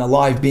balua, an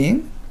alive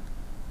being.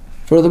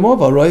 Furthermore,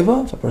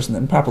 v'roiva, if a person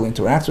improperly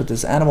interacts with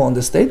this animal in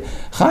this state,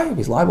 chayiv,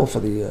 he's liable for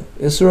the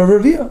isur of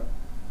revia,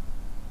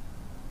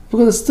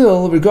 because it's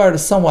still regarded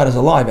somewhat as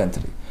a live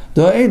entity.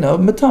 Since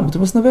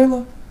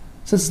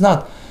it's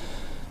not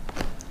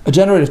a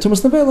generator of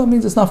tumas nevela,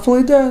 means it's not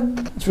fully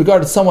dead. It's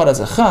regarded somewhat as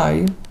a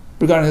chai,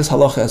 regarding this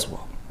halacha as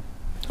well.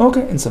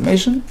 Okay, in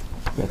summation,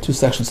 we had two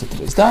sections of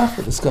today's daf.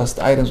 We discussed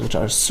items which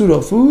are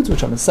pseudo foods,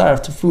 which are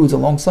mitzaref to foods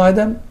alongside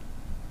them.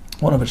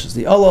 One of which is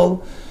the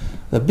olol,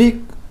 the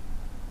beak,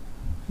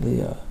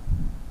 the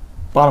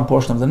bottom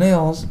portion of the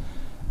nails,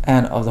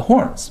 and of the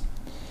horns.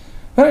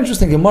 Very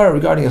interesting Gemara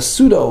regarding a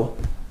pseudo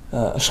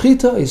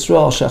shchita,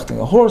 Yisrael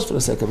shechting a horse for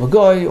the sake of a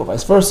goy, or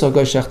vice versa, a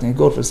goy shechting a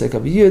goat for the sake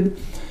of a yid.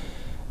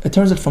 It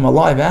turns it from a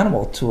live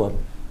animal to a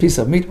piece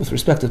of meat with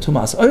respect to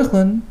tumas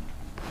oichlin,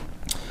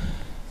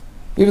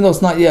 even though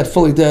it's not yet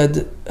fully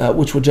dead,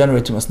 which would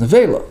generate tumas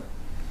nevela.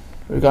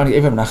 Regarding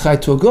Evim Nachai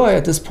to a goy,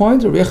 at this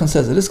point, Rabbi Yechon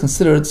says it is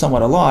considered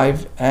somewhat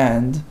alive,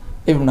 and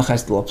Evim Nachai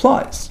still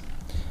applies.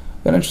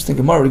 We had an interesting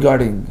Gemara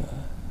regarding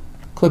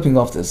clipping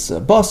off this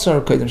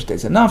basar, koydem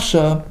shteitze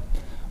nafsha,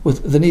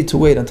 with the need to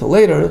wait until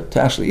later to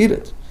actually eat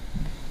it.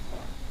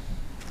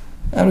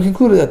 And we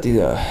concluded that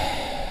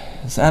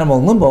this animal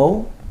in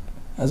limbo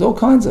has all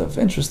kinds of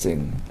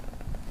interesting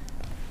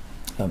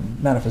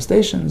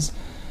manifestations.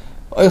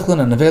 Oichlin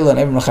and nevela and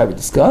Evim Nachai we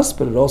discussed,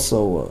 but it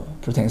also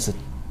pertains to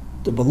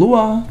the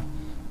balua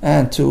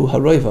and to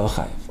haroiva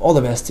chayiv. All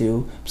the best to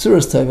you.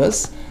 B'suras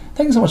tovas.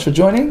 Thank you so much for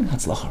joining.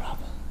 Hatzlacha Rab.